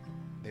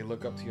 they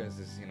look up to you as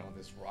this, you know,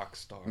 this rock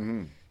star.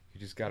 You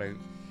just gotta,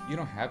 you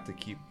don't have to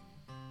keep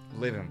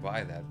living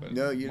by that, but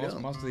no,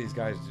 most of these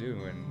guys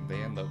do, and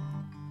they end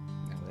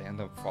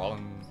up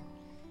falling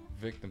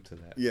victim to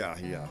that. Yeah.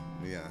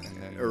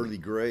 And then, early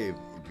grave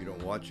if you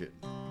don't watch it.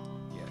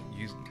 Yeah,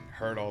 you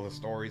heard all the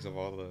stories of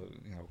all the,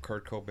 you know,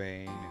 Kurt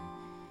Cobain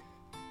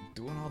and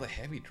doing all the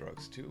heavy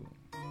drugs too,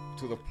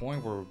 to the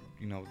point where,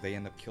 you know, they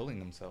end up killing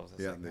themselves.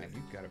 It's like, man,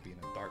 you've got to be in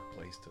a dark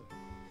place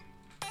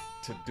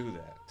to do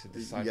that, to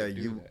decide to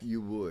do that.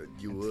 You would.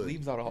 To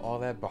leave all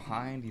that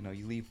behind, you know,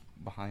 you leave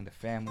behind a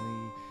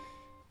family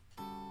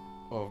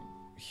of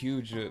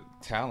huge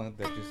talent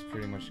that just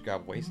pretty much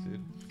got wasted.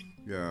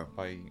 Yeah.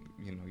 By,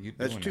 you know, you.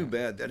 That's too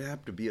bad. That'd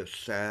have to be a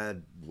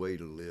sad way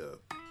to live.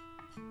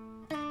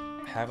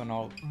 Having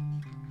all,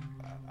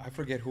 I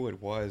forget who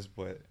it was,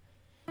 but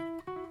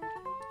I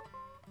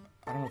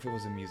don't know if it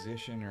was a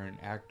musician or an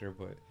actor,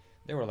 but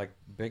they were like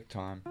big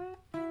time.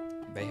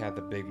 They had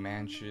the big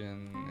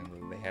mansion,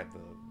 and they had the,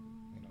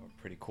 you know,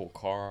 pretty cool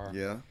car.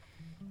 Yeah.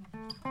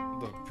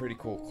 The pretty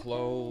cool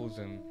clothes,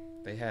 and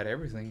they had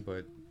everything,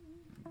 but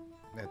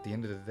at the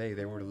end of the day,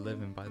 they were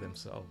living by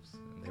themselves.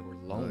 And they were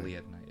lonely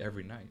at night,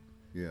 every night.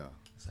 Yeah.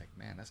 It's like,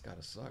 man, that's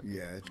gotta suck.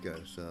 Yeah, it's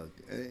gotta suck.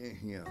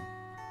 Yeah.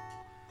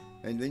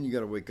 And then you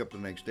gotta wake up the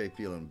next day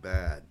feeling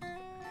bad.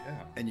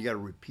 Yeah. And you gotta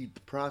repeat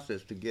the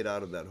process to get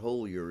out of that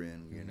hole you're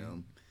in, you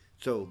know.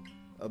 So,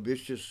 a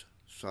vicious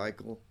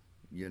cycle,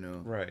 you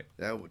know. Right.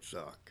 That would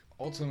suck.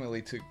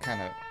 Ultimately, to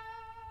kind of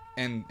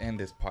end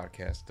this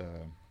podcast,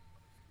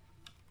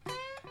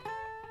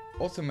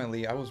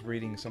 ultimately, I was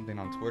reading something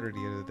on Twitter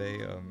the other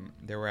day.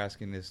 They were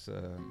asking this,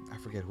 I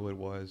forget who it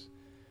was,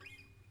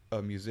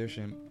 a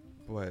musician,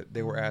 but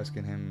they were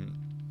asking him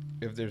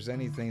if there's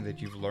anything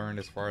that you've learned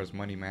as far as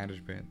money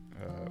management,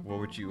 what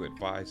would you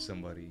advise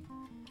somebody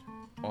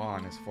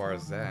on as far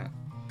as that?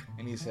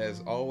 And he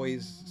says,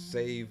 always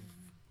save,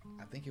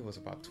 I think it was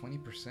about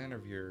 20%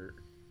 of your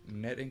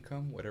net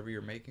income, whatever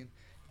you're making,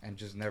 and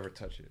just never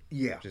touch it.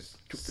 Yeah. Just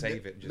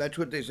save it. That's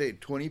what they say,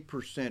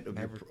 20%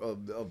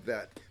 of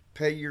that.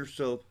 Pay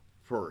yourself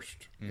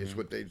first, is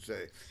what they'd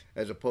say,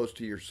 as opposed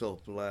to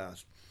yourself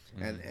last.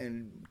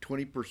 And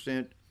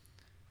 20%,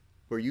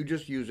 where you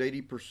just use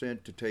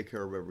 80% to take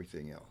care of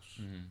everything else.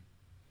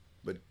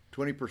 But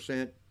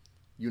 20%,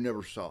 you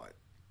never saw it.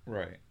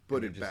 Right.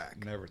 Put it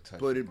back. Never touch it.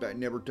 Put it back.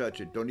 Never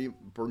touch it. Don't even,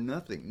 for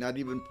nothing. Not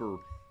even for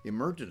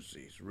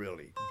emergencies,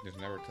 really. Just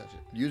never touch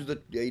it. Use the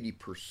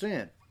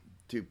 80%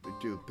 to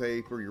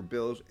pay for your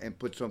bills and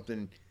put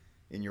something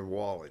in your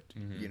wallet,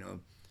 you know.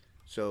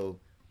 So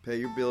pay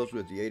your bills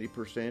with the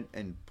 80%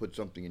 and put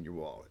something in your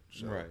wallet.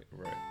 So. Right.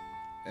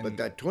 But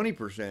that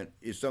 20%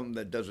 is something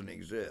that doesn't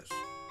exist.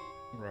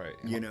 Right.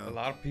 You know, a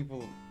lot of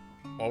people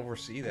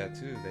oversee that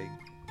too. They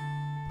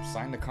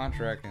sign the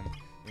contract and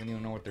they don't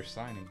even know what they're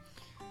signing.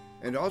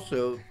 And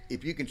also,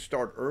 if you can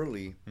start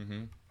early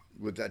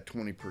with that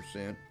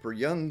 20%, for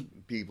young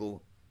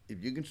people,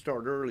 if you can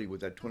start early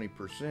with that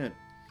 20%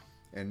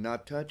 and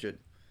not touch it,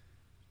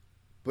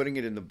 putting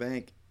it in the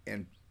bank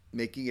and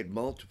making it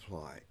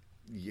multiply,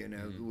 you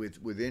know,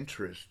 with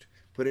interest,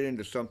 put it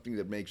into something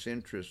that makes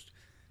interest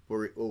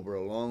for over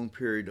a long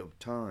period of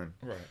time.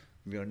 Right.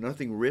 You know,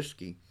 nothing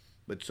risky,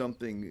 but some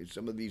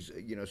of these,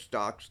 you know,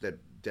 stocks that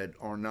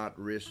are not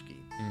risky,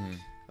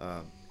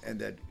 and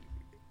that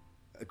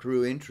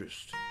accrue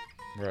interest.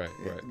 Right.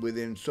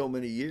 Within so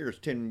many years,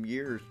 10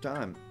 years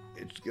time,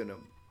 it's gonna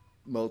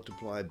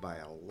multiply by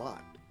a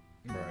lot.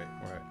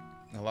 Right.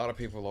 A lot of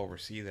people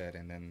oversee that,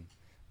 and then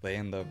they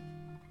end up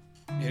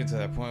getting to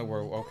that point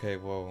where, okay,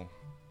 well,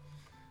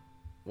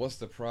 what's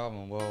the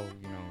problem? Well,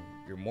 you know,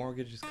 your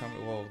mortgage is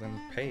coming. Well, then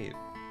pay it.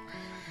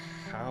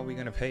 How are we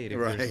gonna pay it if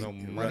there's no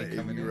money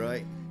coming in?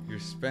 Right. You're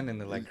spending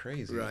it like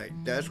crazy. Right.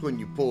 That's when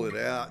you pull it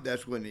out.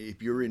 That's when,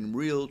 if you're in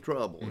real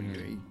trouble,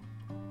 and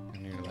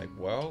you're like,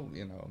 well,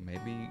 you know,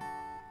 maybe you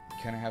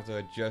kind of have to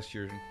adjust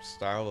your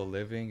style of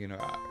living, you know,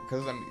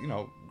 because you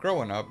know,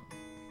 growing up,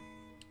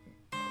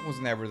 I was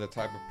never the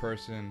type of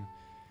person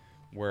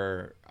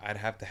where I'd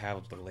have to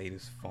have the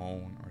latest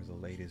phone or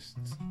the latest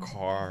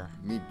car.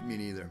 Me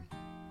neither.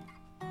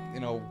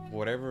 You know,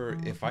 whatever,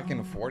 if I can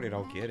afford it,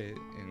 I'll get it.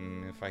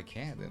 And if I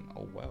can't, then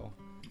oh well.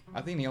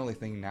 I think the only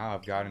thing now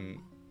I've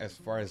gotten as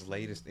far as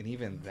latest, and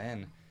even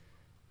then,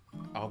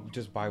 I'll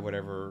just buy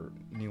whatever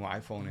new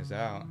iPhone is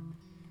out.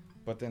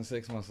 But then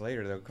 6 months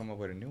later, they'll come up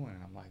with a new one,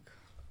 and I'm like...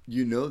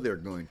 You know they're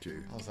going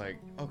to. I was like,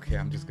 okay,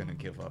 I'm just going to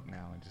give up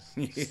now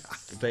and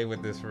just stay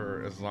with this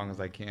for as long as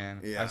I can.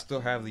 Yeah. I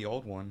still have the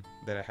old one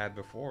that I had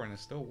before, and it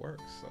still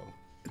works,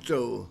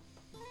 So,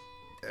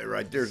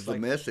 right there's the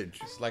message.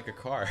 It's like a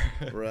car.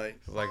 Right.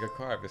 It's like a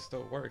car. If it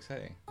still works,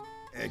 hey.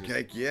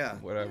 Heck yeah.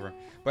 Whatever.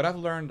 But I've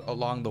learned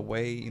along the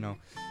way, you know,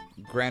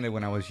 granted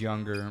when I was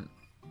younger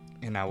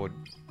and I would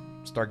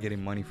start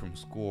getting money from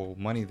school,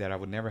 money that I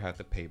would never have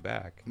to pay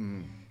back.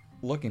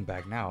 Looking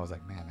back now, I was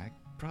like, man, I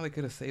probably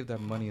could have saved that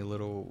money a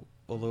little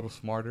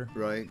smarter.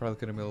 Right. Probably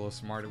could have been a little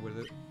smarter with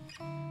it.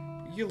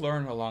 You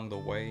learn along the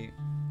way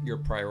your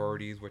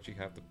priorities, what you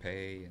have to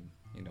pay, and,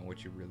 you know,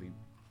 what you really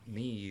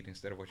need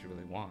instead of what you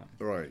really want.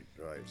 Right.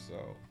 So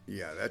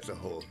yeah,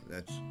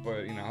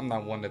 but you know, I'm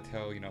not one to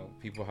tell, you know,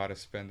 people how to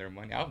spend their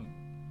money.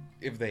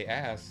 If they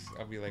ask,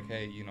 I'll be like,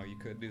 hey, you know, you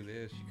could do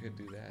this, you could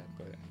do that,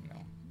 but you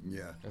know,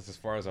 yeah, that's as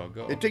far as I'll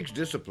go. It takes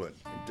discipline.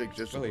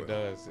 It really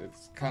does.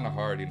 It's kind of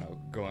hard, you know,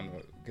 going to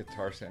a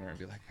Guitar Center and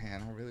be like,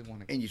 man, I really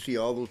want to. And you see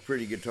all those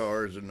pretty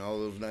guitars and all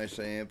those nice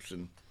amps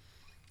and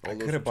all I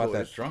those could have bought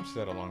toys. that drum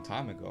set a long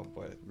time ago,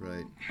 but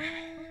right.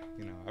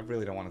 You know, I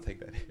really don't want to take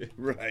that hit.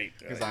 Right.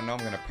 Because I know I'm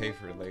going to pay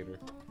for it later.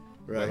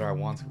 Right. Whether I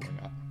want to or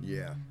not.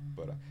 Yeah.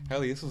 But,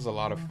 Heli, this was a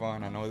lot of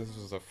fun. I know this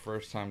was the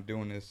first time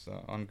doing this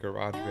on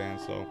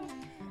GarageBand, so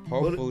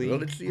hopefully... Well,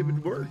 let's see if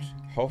it works.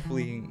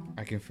 Hopefully,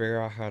 I can figure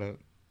out how to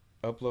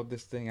upload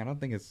this thing. I don't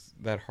think it's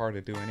that hard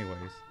to do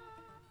anyways.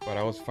 But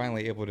I was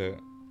finally able to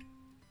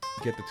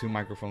get the two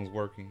microphones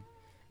working.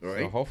 All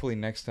right. So hopefully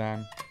next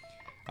time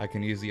I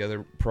can use the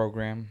other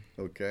program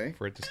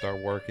for it to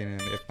start working.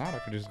 And if not, I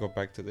can just go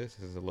back to this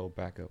as a little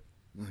backup.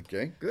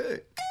 Okay,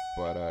 good.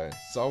 But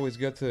it's always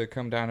good to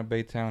come down to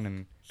Baytown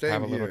and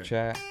have a little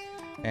chat.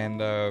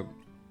 And I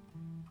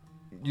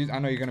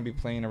know you're going to be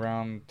playing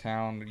around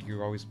town.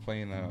 You're always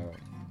playing...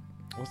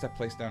 what's that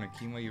place down in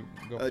Kima you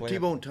go play?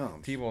 T-Bone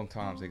Tom's. T-Bone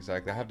Tom's,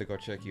 exactly. I have to go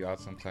check you out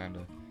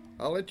sometime.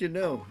 I'll let you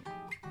know.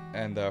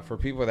 And for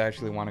people that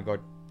actually want to go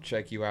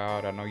check you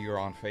out, I know you're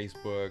on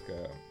Facebook.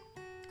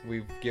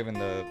 We've given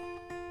the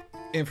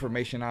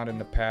information out in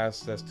the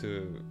past as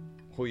to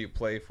who you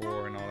play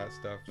for and all that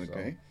stuff.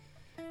 Okay.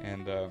 So,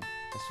 and as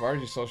far as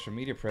your social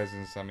media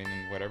presence, I mean,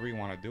 whatever you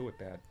want to do with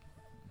that,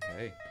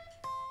 hey.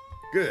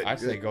 Good. I'd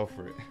say go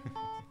for it.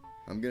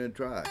 I'm going to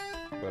try.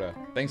 But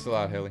thanks a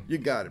lot, Heli. You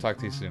got it. Talk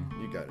to you soon.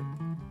 You got it.